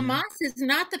 Hamas is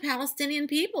not the Palestinian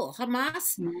people.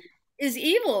 Hamas is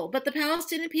evil, but the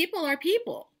Palestinian people are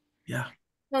people. Yeah.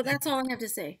 So that's all I have to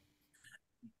say.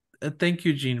 Thank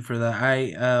you, Jean, for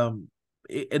that.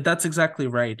 That's exactly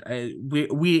right.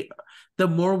 The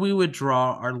more we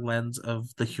withdraw our lens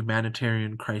of the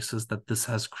humanitarian crisis that this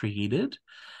has created,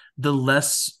 the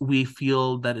less we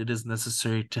feel that it is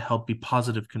necessary to help be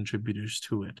positive contributors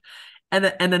to it. And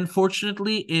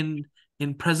unfortunately, in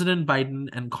President Biden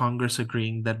and Congress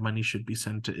agreeing that money should be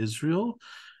sent to Israel,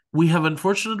 we have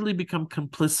unfortunately become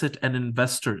complicit and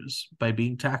investors by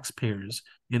being taxpayers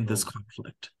in this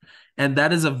conflict. And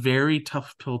that is a very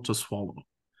tough pill to swallow.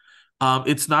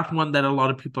 It's not one that a lot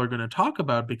of people are going to talk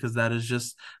about because that is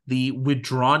just the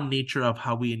withdrawn nature of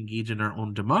how we engage in our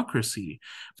own democracy.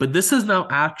 But this is now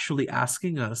actually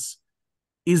asking us,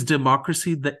 is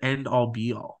democracy the end all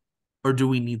be all? Or do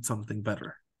we need something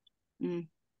better? Yeah,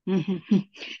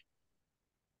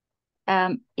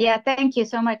 thank you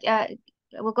so much.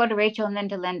 We'll go to Rachel and then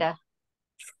to Linda.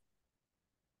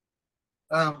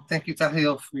 Thank you,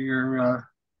 Tahil, for your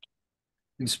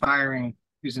inspiring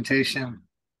presentation.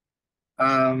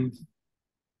 One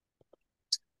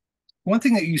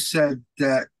thing that you said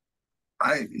that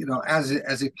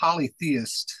as a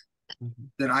polytheist,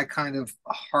 that I kind of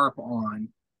harp on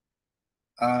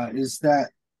is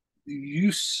that the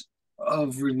use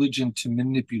of religion to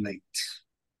manipulate.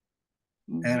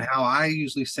 And how I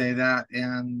usually say that,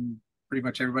 and pretty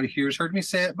much everybody here has heard me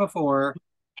say it before,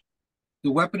 the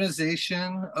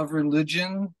weaponization of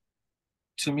religion,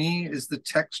 to me, is the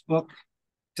textbook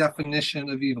definition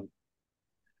of evil.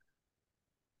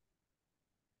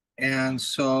 And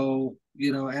so,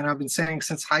 and I've been saying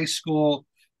since high school,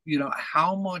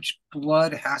 how much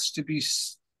blood has to be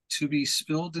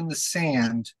spilled in the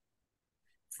sand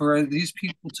for these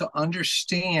people to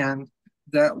understand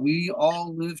that we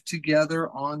all live together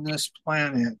on this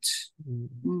planet,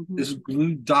 this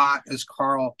blue dot, as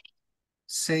Carl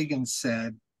Sagan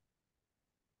said,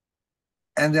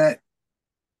 and that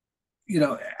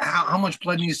how much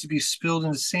blood needs to be spilled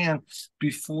in the sand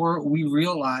before we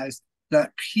realize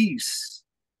that peace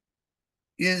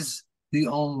is the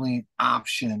only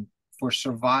option for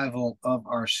survival of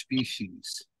our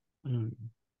species.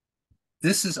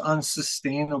 This is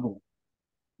unsustainable.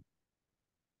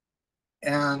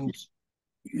 And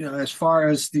as far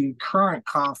as the current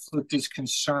conflict is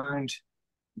concerned,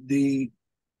 the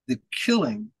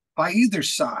killing by either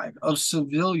side of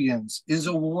civilians is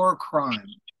a war crime.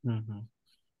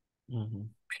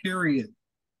 Period.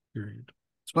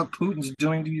 It's what Putin's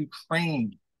doing to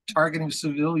Ukraine, targeting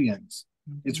civilians.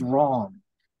 It's wrong.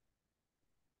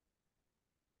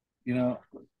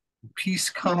 Peace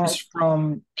comes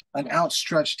from an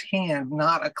outstretched hand,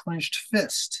 not a clenched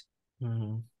fist.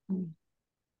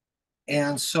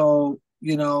 And so,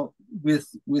 with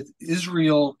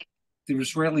Israel, the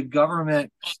Israeli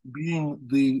government being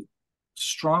the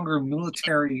stronger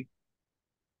military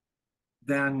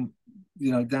than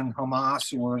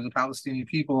Hamas or the Palestinian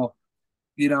people,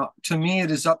 to me, it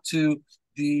is up to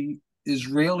the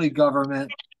Israeli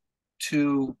government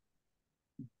to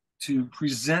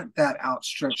present that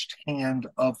outstretched hand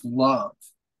of love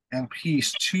and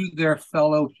peace to their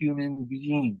fellow human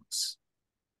beings,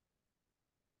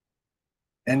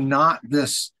 and not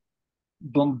this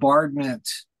bombardment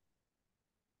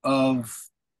of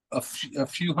a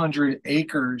few hundred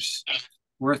acres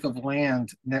worth of land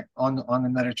on the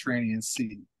Mediterranean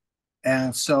Sea.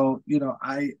 And so,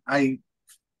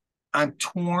 I'm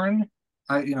torn.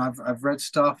 I've read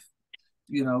stuff,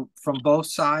 from both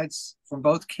sides, from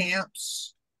both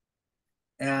camps,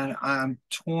 and I'm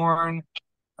torn.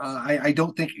 I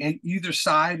don't think either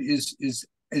side is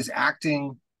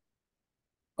acting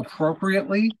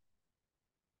appropriately,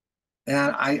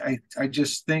 and I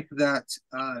just think that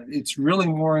it's really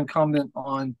more incumbent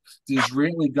on the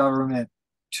Israeli government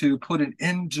to put an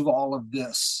end to all of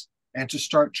this and to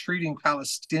start treating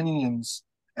Palestinians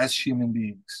as human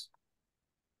beings.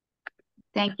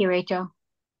 Thank you, Rachel.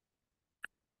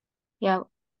 Yeah,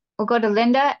 we'll go to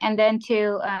Linda and then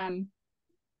to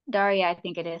Daria, I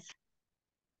think it is.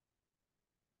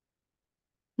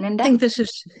 Linda? I think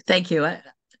thank you.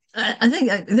 I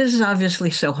think this is obviously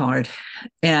so hard,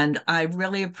 and I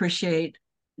really appreciate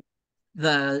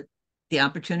the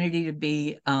opportunity to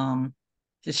be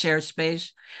to share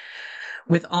space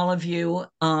with all of you.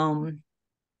 I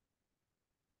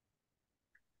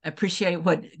appreciate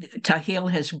what Tahil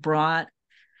has brought,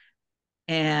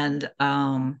 and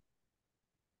I'm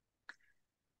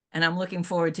looking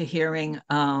forward to hearing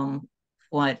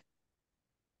what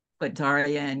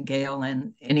Daria and Gail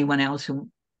and anyone else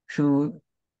who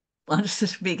wants to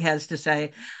speak has to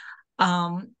say.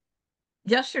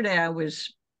 Yesterday I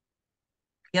was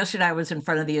in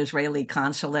front of the Israeli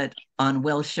consulate on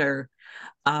Wilshire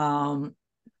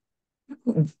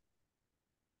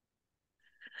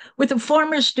with a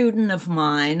former student of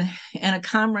mine and a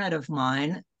comrade of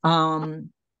mine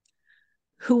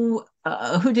who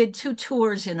did 2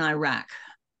 tours in Iraq.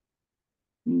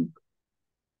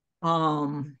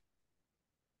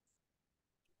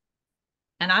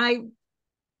 And I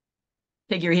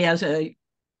figure he has a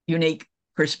unique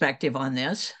perspective on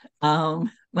this. Well,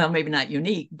 maybe not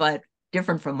unique, but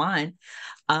different from mine.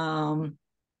 And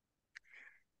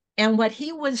what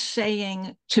he was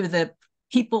saying to the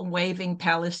people waving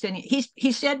Palestinian,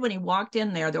 he said when he walked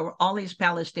in there were all these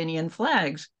Palestinian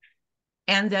flags,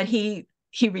 and that he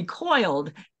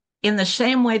recoiled in the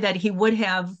same way that he would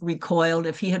have recoiled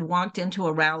if he had walked into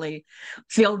a rally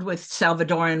filled with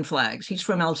Salvadoran flags. He's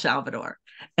from El Salvador.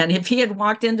 And if he had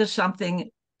walked into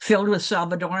something filled with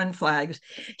Salvadoran flags,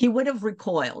 he would have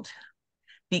recoiled,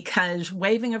 because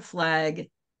waving a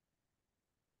flag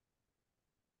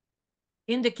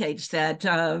indicates that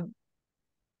that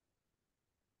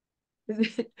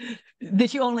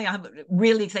you only are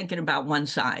really thinking about one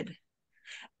side.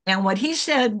 And what he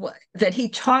said that he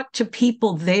talked to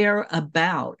people there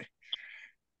about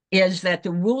is that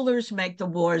the rulers make the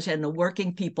wars and the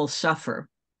working people suffer.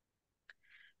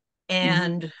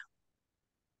 And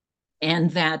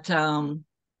and that an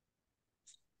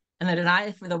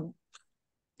eye for the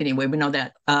anyway, we know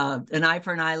that an eye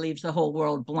for an eye leaves the whole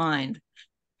world blind,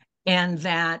 and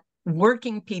that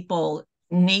working people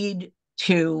need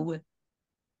to,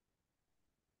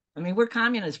 I mean, we're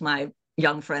communists, my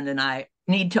young friend and I,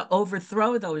 need to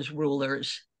overthrow those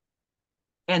rulers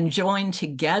and join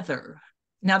together.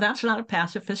 Now, that's not a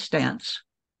pacifist stance.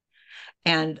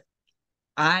 And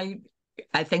I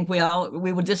think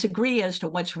we would disagree as to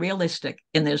what's realistic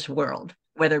in this world,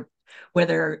 whether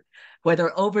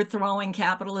overthrowing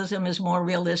capitalism is more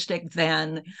realistic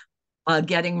than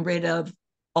getting rid of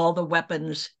all the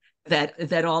weapons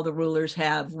that all the rulers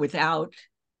have without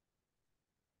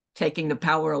taking the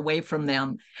power away from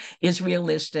them is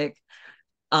realistic.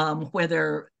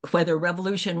 Whether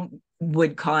revolution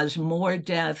would cause more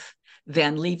death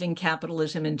than leaving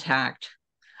capitalism intact.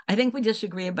 I think we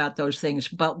disagree about those things.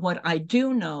 But what I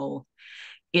do know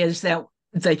is that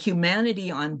the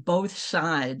humanity on both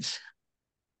sides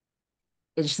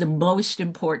is the most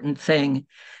important thing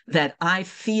that I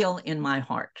feel in my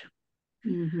heart.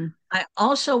 Mm-hmm. I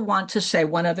also want to say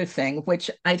one other thing, which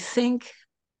I think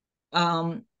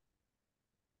has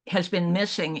been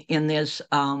missing in this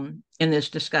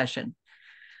discussion.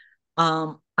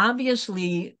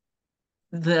 Obviously,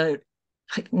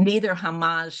 neither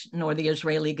Hamas nor the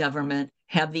Israeli government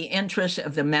have the interests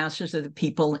of the masses of the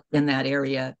people in that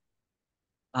area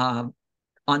on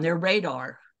their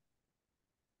radar.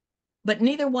 But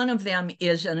neither one of them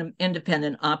is an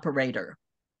independent operator.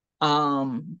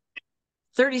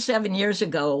 37 years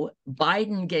ago,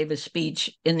 Biden gave a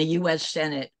speech in the US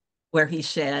Senate where he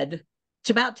said, it's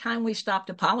about time we stopped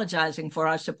apologizing for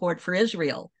our support for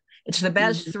Israel. It's the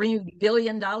best $3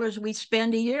 billion we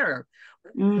spend a year.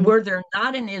 Were there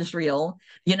not an Israel,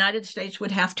 the United States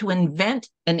would have to invent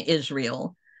an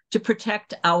Israel to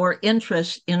protect our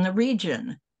interests in the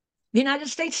region. The United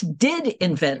States did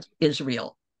invent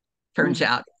Israel, turns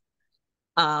out.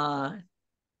 I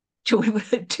mean,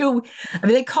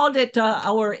 they called it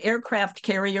our aircraft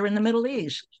carrier in the Middle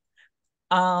East.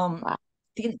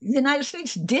 The United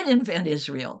States did invent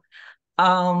Israel.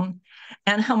 And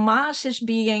Hamas is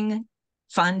being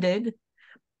funded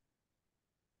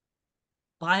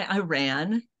by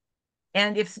Iran.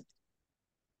 And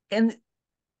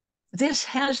this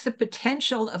has the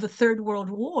potential of a third world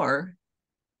war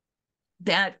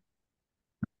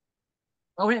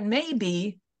or it may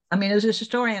be, I mean, as a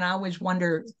historian, I always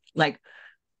wonder, we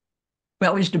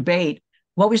always debate,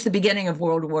 what was the beginning of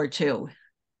World War II,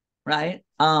 right?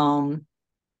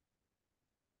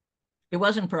 It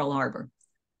wasn't Pearl Harbor,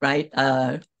 right?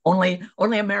 Only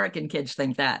American kids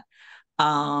think that.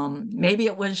 Maybe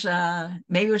it was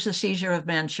the seizure of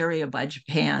Manchuria by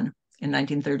Japan in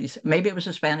 1936. Maybe it was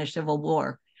the Spanish Civil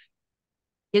War.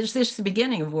 Is this the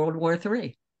beginning of World War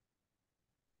III?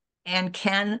 And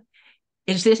can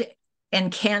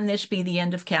this be the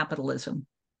end of capitalism?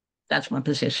 That's my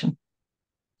position.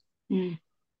 Thank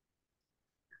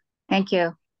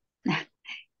you.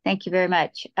 Thank you very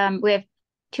much. We have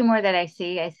two more that I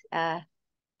see.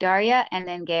 Daria and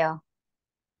then Gail.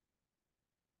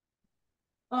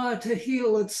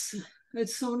 Tahil,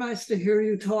 it's so nice to hear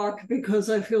you talk because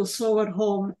I feel so at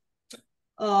home.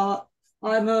 I'm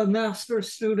a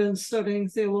master's student studying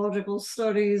theological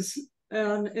studies,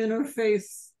 and interfaith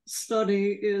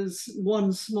study is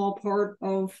one small part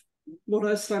of what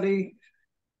I study.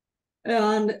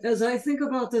 And as I think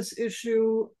about this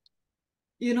issue,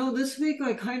 this week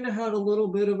I kind of had a little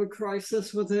bit of a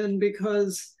crisis within,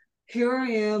 because here I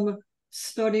am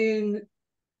studying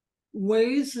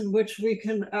ways in which we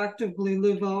can actively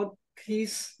live out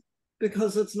peace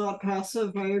because it's not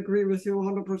passive. I agree with you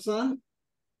 100%.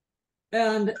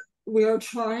 And we are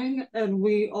trying and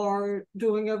we are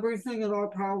doing everything in our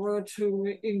power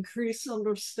to increase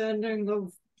understanding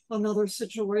of another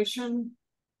situation.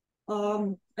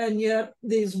 And yet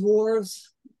these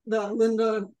wars that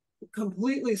Linda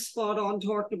completely spot on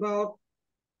talked about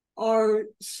are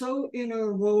so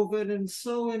interwoven and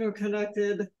so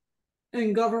interconnected,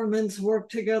 and governments work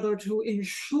together to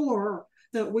ensure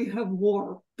that we have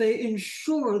war. They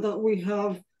ensure that we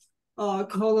have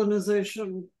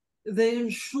colonization. They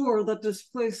ensure that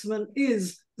displacement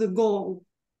is the goal,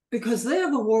 because they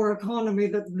have a war economy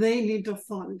that they need to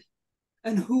fund.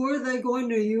 And who are they going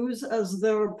to use as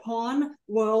their pawn?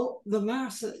 Well, the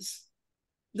masses.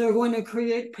 They're going to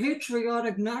create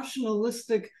patriotic,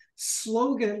 nationalistic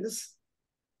slogans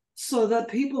so that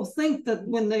people think that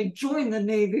when they join the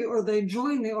Navy or they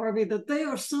join the Army, that they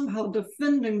are somehow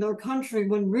defending their country,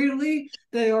 when really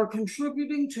they are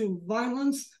contributing to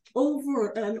violence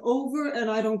over and over.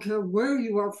 And I don't care where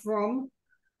you are from.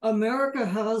 America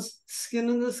has skin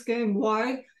in this game.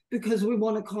 Why? Because we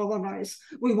want to colonize.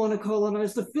 We want to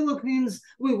colonize the Philippines.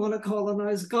 We want to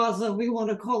colonize Gaza. We want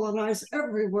to colonize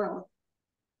everywhere.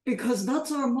 Because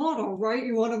that's our motto, right?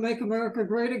 You want to make America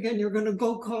great again, you're going to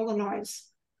go colonize.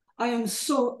 I am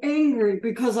so angry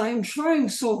because I am trying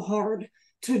so hard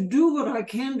to do what I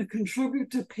can to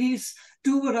contribute to peace,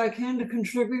 do what I can to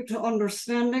contribute to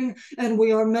understanding, and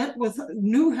we are met with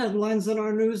new headlines in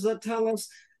our news that tell us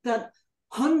that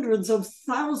hundreds of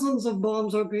thousands of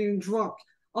bombs are being dropped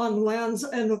on lands,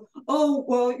 and oh,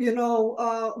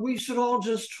 well, we should all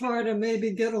just try to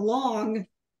maybe get along.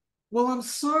 Well, I'm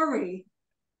sorry.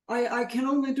 I can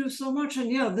only do so much.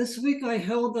 And yeah, this week I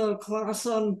held a class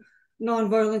on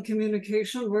nonviolent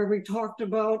communication where we talked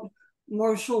about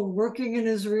Marshall working in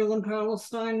Israel and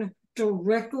Palestine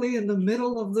directly in the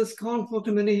middle of this conflict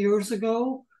many years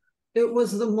ago. It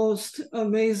was the most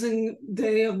amazing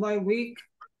day of my week.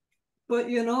 But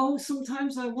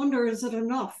sometimes I wonder, is it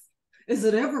enough? Is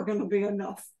it ever going to be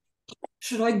enough?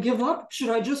 Should I give up?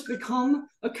 Should I just become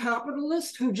a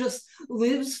capitalist who just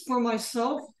lives for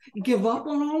myself, give up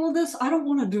on all of this? I don't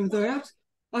want to do that.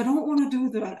 I don't want to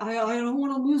do that. I don't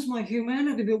want to lose my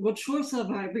humanity, but what choice have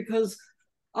I? Because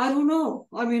I don't know.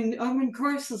 I mean, I'm in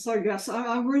crisis, I guess.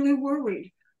 I'm really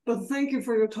worried. But thank you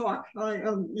for your talk. I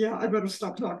better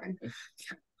stop talking.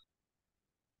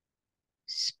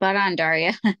 Spot on,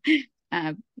 Daria.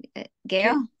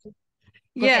 Gail?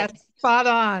 Yes, spot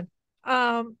on.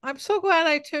 I'm so glad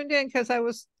I tuned in because I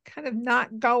was kind of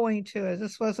not going to. I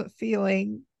just wasn't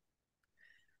feeling,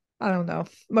 I don't know,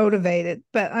 motivated.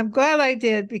 But I'm glad I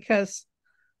did, because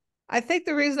I think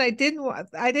the reason I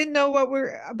didn't know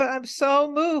but I'm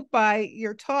so moved by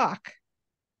your talk.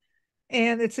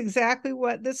 And it's exactly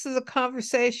this is a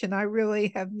conversation I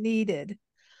really have needed.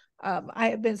 I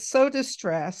have been so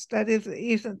distressed, that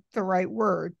isn't the right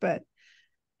word, but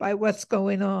by what's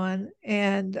going on.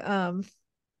 And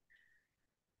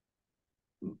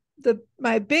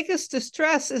my biggest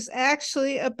distress is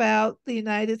actually about the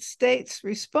United States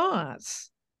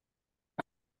response.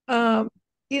 The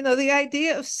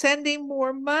idea of sending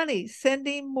more money,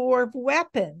 sending more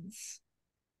weapons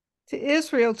to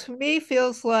Israel, to me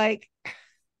feels like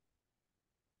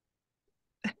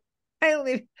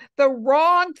the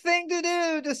wrong thing to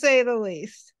do, to say the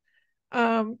least.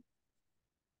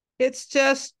 It's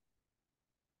just,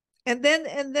 and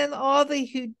then all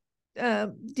the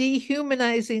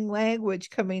dehumanizing language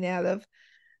coming out of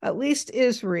at least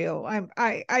Israel.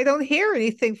 I don't hear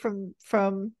anything from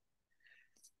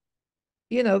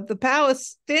the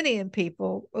Palestinian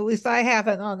people. At least I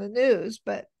haven't on the news,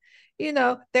 but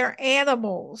they're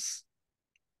animals.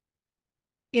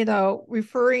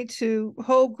 Referring to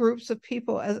whole groups of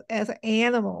people as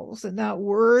animals and not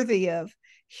worthy of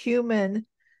human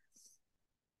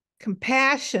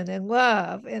compassion and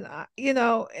love. And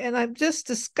and I'm just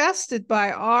disgusted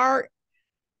by our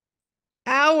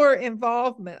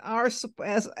involvement,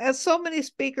 as so many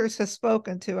speakers have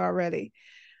spoken to already,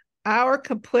 our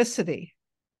complicity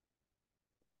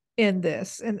in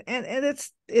this. And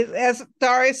it's as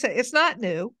Daria said, it's not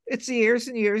new. It's years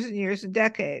and years and years and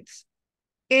decades.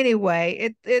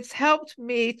 Anyway, it's helped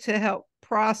me to help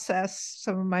process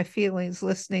some of my feelings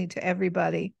listening to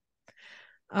everybody.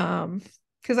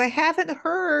 Because I have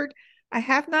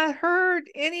not heard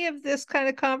any of this kind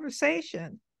of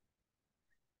conversation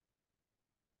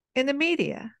in the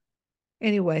media.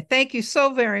 Anyway, thank you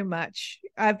so very much.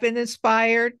 I've been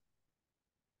inspired.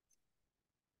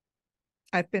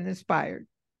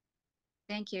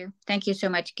 Thank you. Thank you so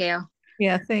much, Gail.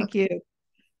 Yeah, thank you.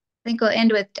 I think we'll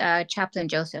end with Chaplain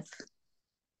Joseph.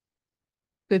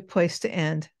 Good place to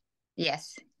end.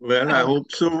 Yes. Well, I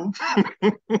hope so.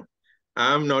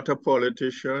 I'm not a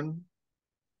politician,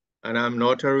 and I'm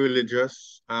not a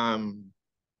religious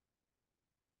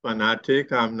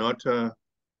fanatic. I'm not a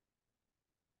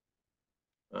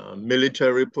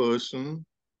military person.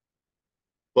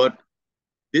 But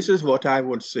this is what I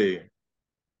would say.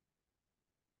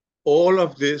 All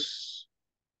of this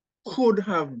could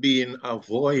have been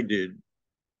avoided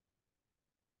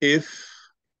if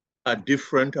a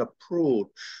different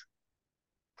approach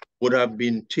would have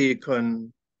been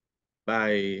taken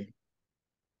by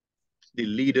the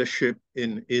leadership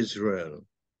in Israel.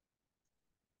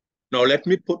 Now, let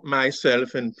me put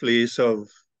myself in place of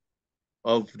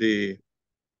the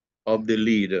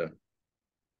leader.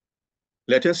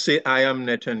 Let us say I am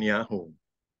Netanyahu.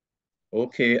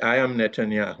 Okay, I am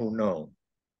Netanyahu now.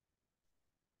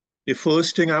 The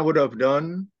first thing I would have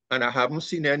done, and I haven't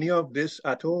seen any of this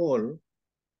at all,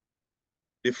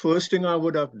 the first thing I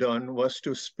would have done was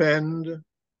to spend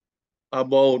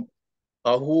about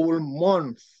a whole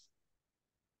month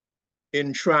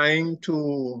in trying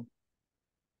to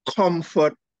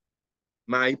comfort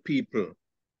my people.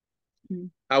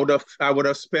 I would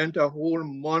have spent a whole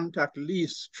month at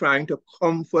least trying to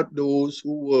comfort those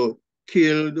who were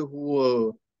killed,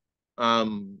 who were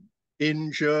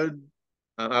injured.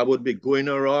 I would be going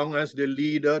around as the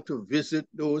leader to visit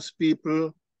those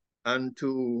people and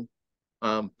to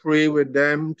pray with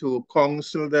them, to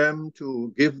counsel them,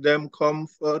 to give them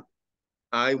comfort.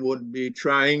 I would be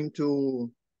trying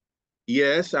to,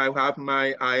 yes, I have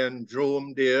my Iron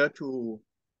Dome there to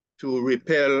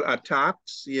repel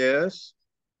attacks, yes,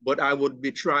 but I would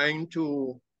be trying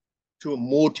to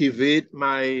motivate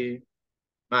my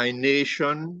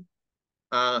nation,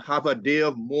 have a day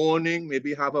of mourning,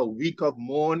 maybe have a week of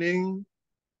mourning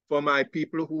for my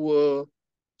people who were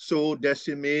so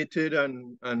decimated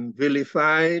and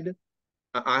vilified.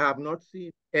 I have not seen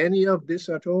any of this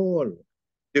at all.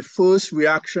 The first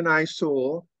reaction I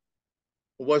saw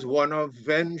was one of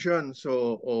vengeance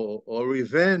or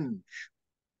revenge.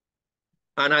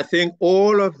 And I think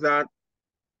all of that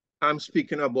I'm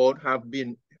speaking about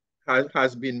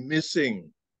has been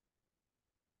missing.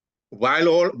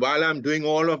 While I'm doing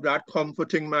all of that,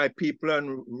 comforting my people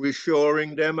and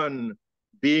reassuring them and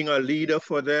being a leader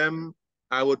for them,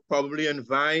 I would probably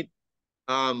invite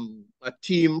a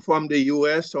team from the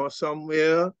US or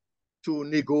somewhere to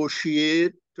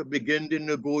negotiate, to begin the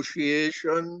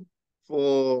negotiation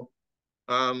for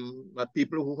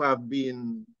people who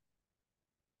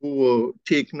were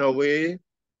taken away.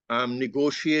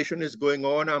 Negotiation is going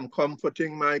on. I'm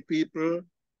comforting my people.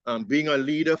 I'm being a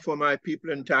leader for my people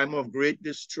in time of great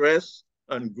distress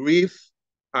and grief.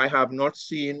 I have not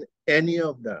seen any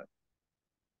of that.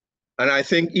 And I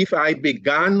think if I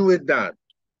began with that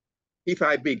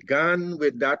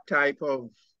type of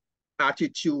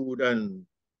attitude and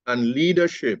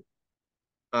leadership,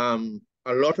 a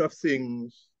lot of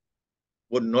things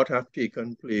would not have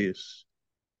taken place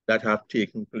that have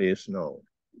taken place now.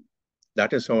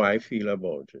 That is how I feel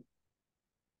about it.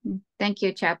 Thank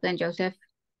you, Chaplain Joseph.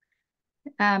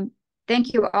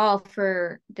 Thank you all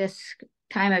for this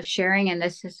time of sharing. And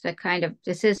this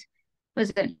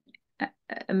was an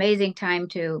amazing time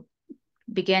to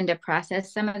begin to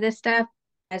process some of this stuff,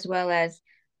 as well as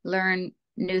learn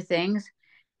new things.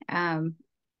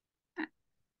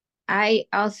 I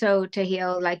also,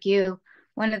 Tahil, like you,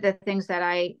 one of the things that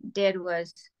I did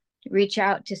was reach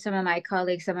out to some of my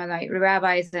colleagues, some of my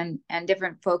rabbis and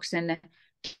different folks in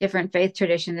different faith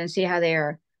traditions and see how they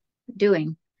are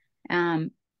doing.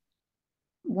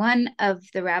 One of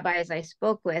the rabbis I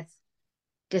spoke with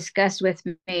discussed with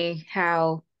me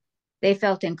how they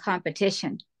felt in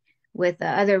competition with the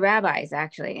other rabbis,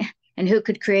 actually, and who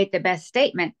could create the best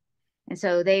statement. And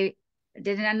so they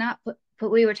did not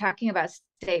put we were talking about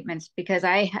statements because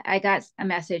I got a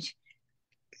message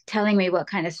telling me what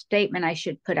kind of statement I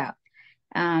should put out.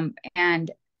 And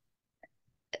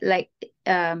like,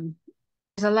 there's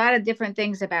a lot of different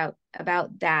things about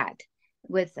that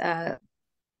with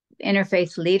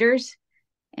interfaith leaders.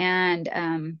 And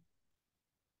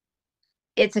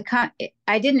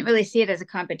I didn't really see it as a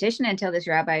competition until this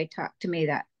rabbi talked to me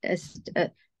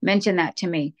mentioned that to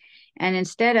me. And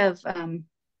instead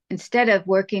of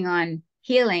working on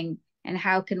healing and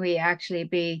how can we actually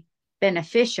be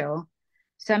beneficial,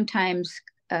 sometimes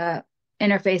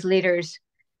interfaith leaders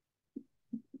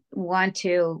want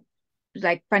to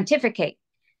like pontificate,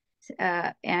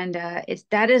 and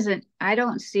I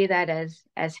don't see that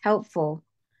as helpful.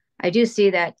 I do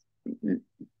see that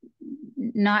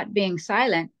not being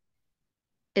silent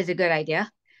is a good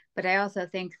idea, but I also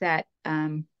think that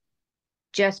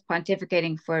just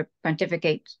pontificating for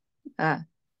pontificate,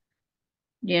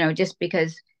 just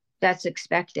because that's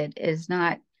expected is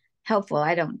not helpful,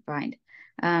 I don't find.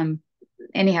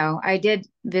 Anyhow, I did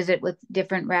visit with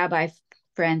different rabbi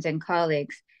friends and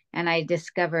colleagues, and I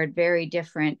discovered very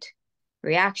different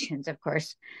reactions, of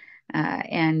course.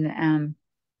 And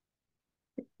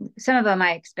some of them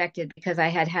I expected because I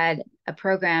had a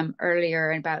program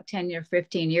earlier, about 10 or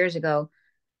 15 years ago,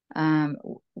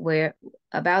 where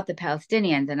about the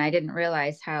Palestinians, and I didn't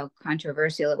realize how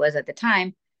controversial it was at the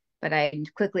time, but I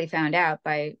quickly found out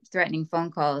by threatening phone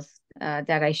calls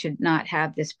that I should not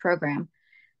have this program.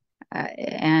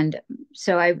 And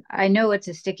so I know it's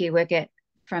a sticky wicket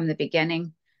from the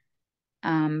beginning,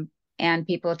 and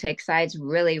people take sides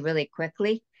really, really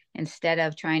quickly. instead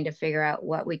of trying to figure out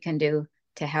what we can do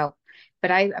to help.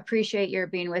 But I appreciate your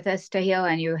being with us, Tahil,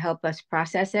 and you help us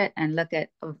process it and look at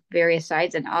various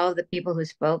sides, and all of the people who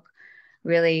spoke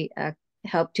really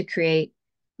helped to create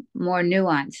more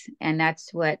nuance. And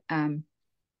that's what,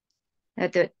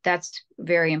 that's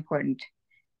very important.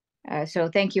 So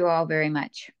thank you all very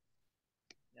much.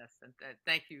 Yes, and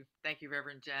thank you,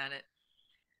 Reverend Janet.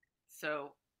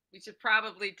 So we should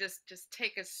probably just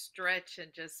take a stretch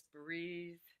and just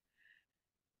breathe.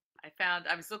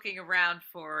 I was looking around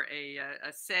for a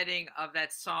setting of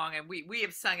that song, and we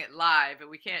have sung it live, and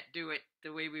we can't do it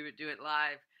the way we would do it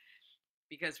live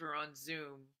because we're on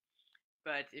Zoom.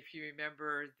 But if you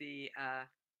remember the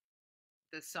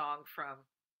song from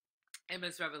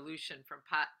Emma's Revolution from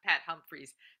Pat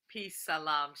Humphreys, Peace,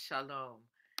 Salam, Shalom.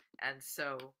 And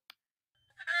so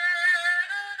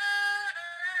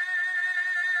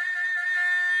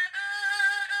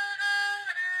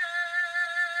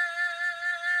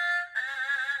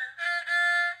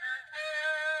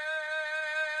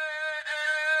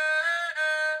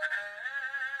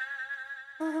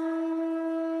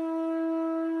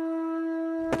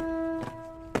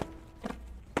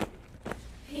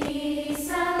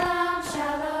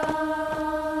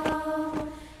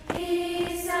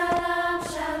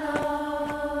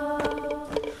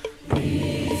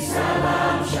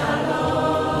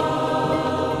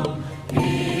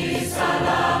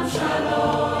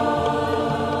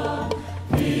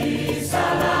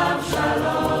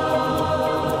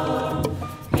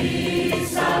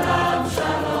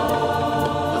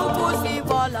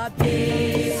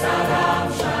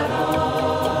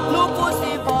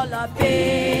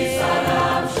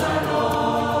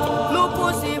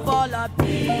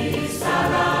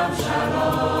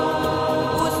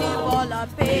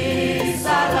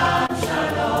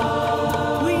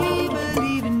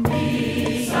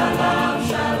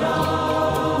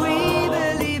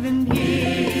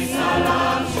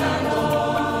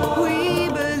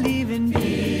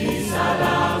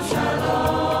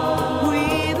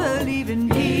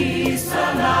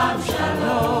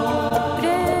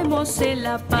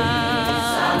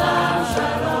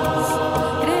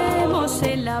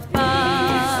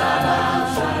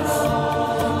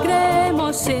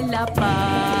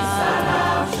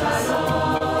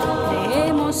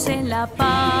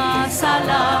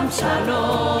Salam,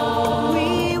 shalom.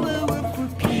 We will work for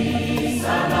peace.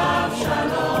 Salam,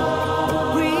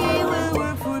 shalom. We will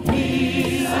work for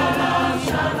peace. Salam,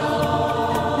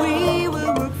 shalom. We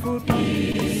will work for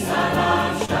peace.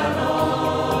 Salam,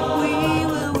 shalom. We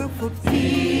will work for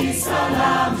peace.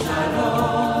 Salam,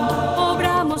 shalom.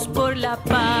 Obramos por la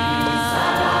paz.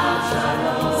 Salam,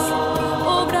 shalom.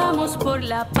 Obramos por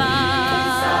la paz.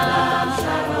 Salam,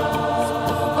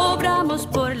 shalom. Obramos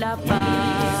por la paz.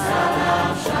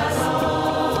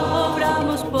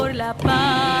 Obramos por la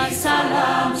paz,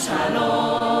 salam,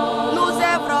 shalom. Nous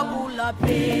œuvrons pour la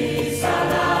paix,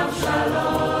 salam,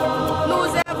 shalom. Nous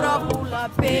œuvrons pour la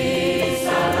paix,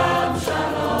 salam,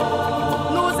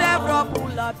 shalom. Nous œuvrons pour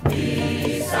la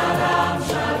paix, salam,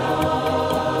 shalom.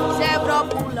 Nous œuvrons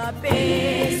pour la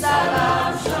paix,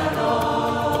 salam,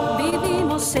 shalom.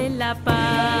 Vivimos en la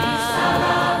paz,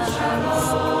 salam,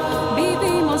 shalom.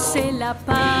 Vivimos en la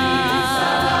paz.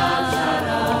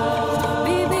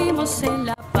 En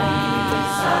la paz,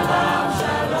 salam,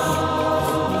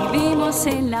 shalom. Vivimos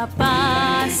en la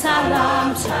paz,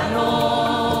 salam,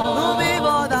 shalom. Nous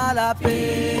vivons dans la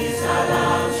paix,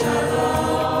 salam,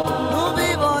 shalom. Nous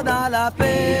vivons dans la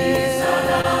paix,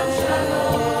 salam,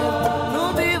 shalom.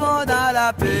 Nous vivons dans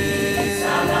la paix,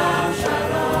 salam,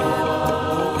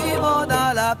 shalom. Nous vivons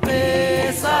dans la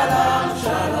paix, salam,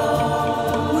 shalom.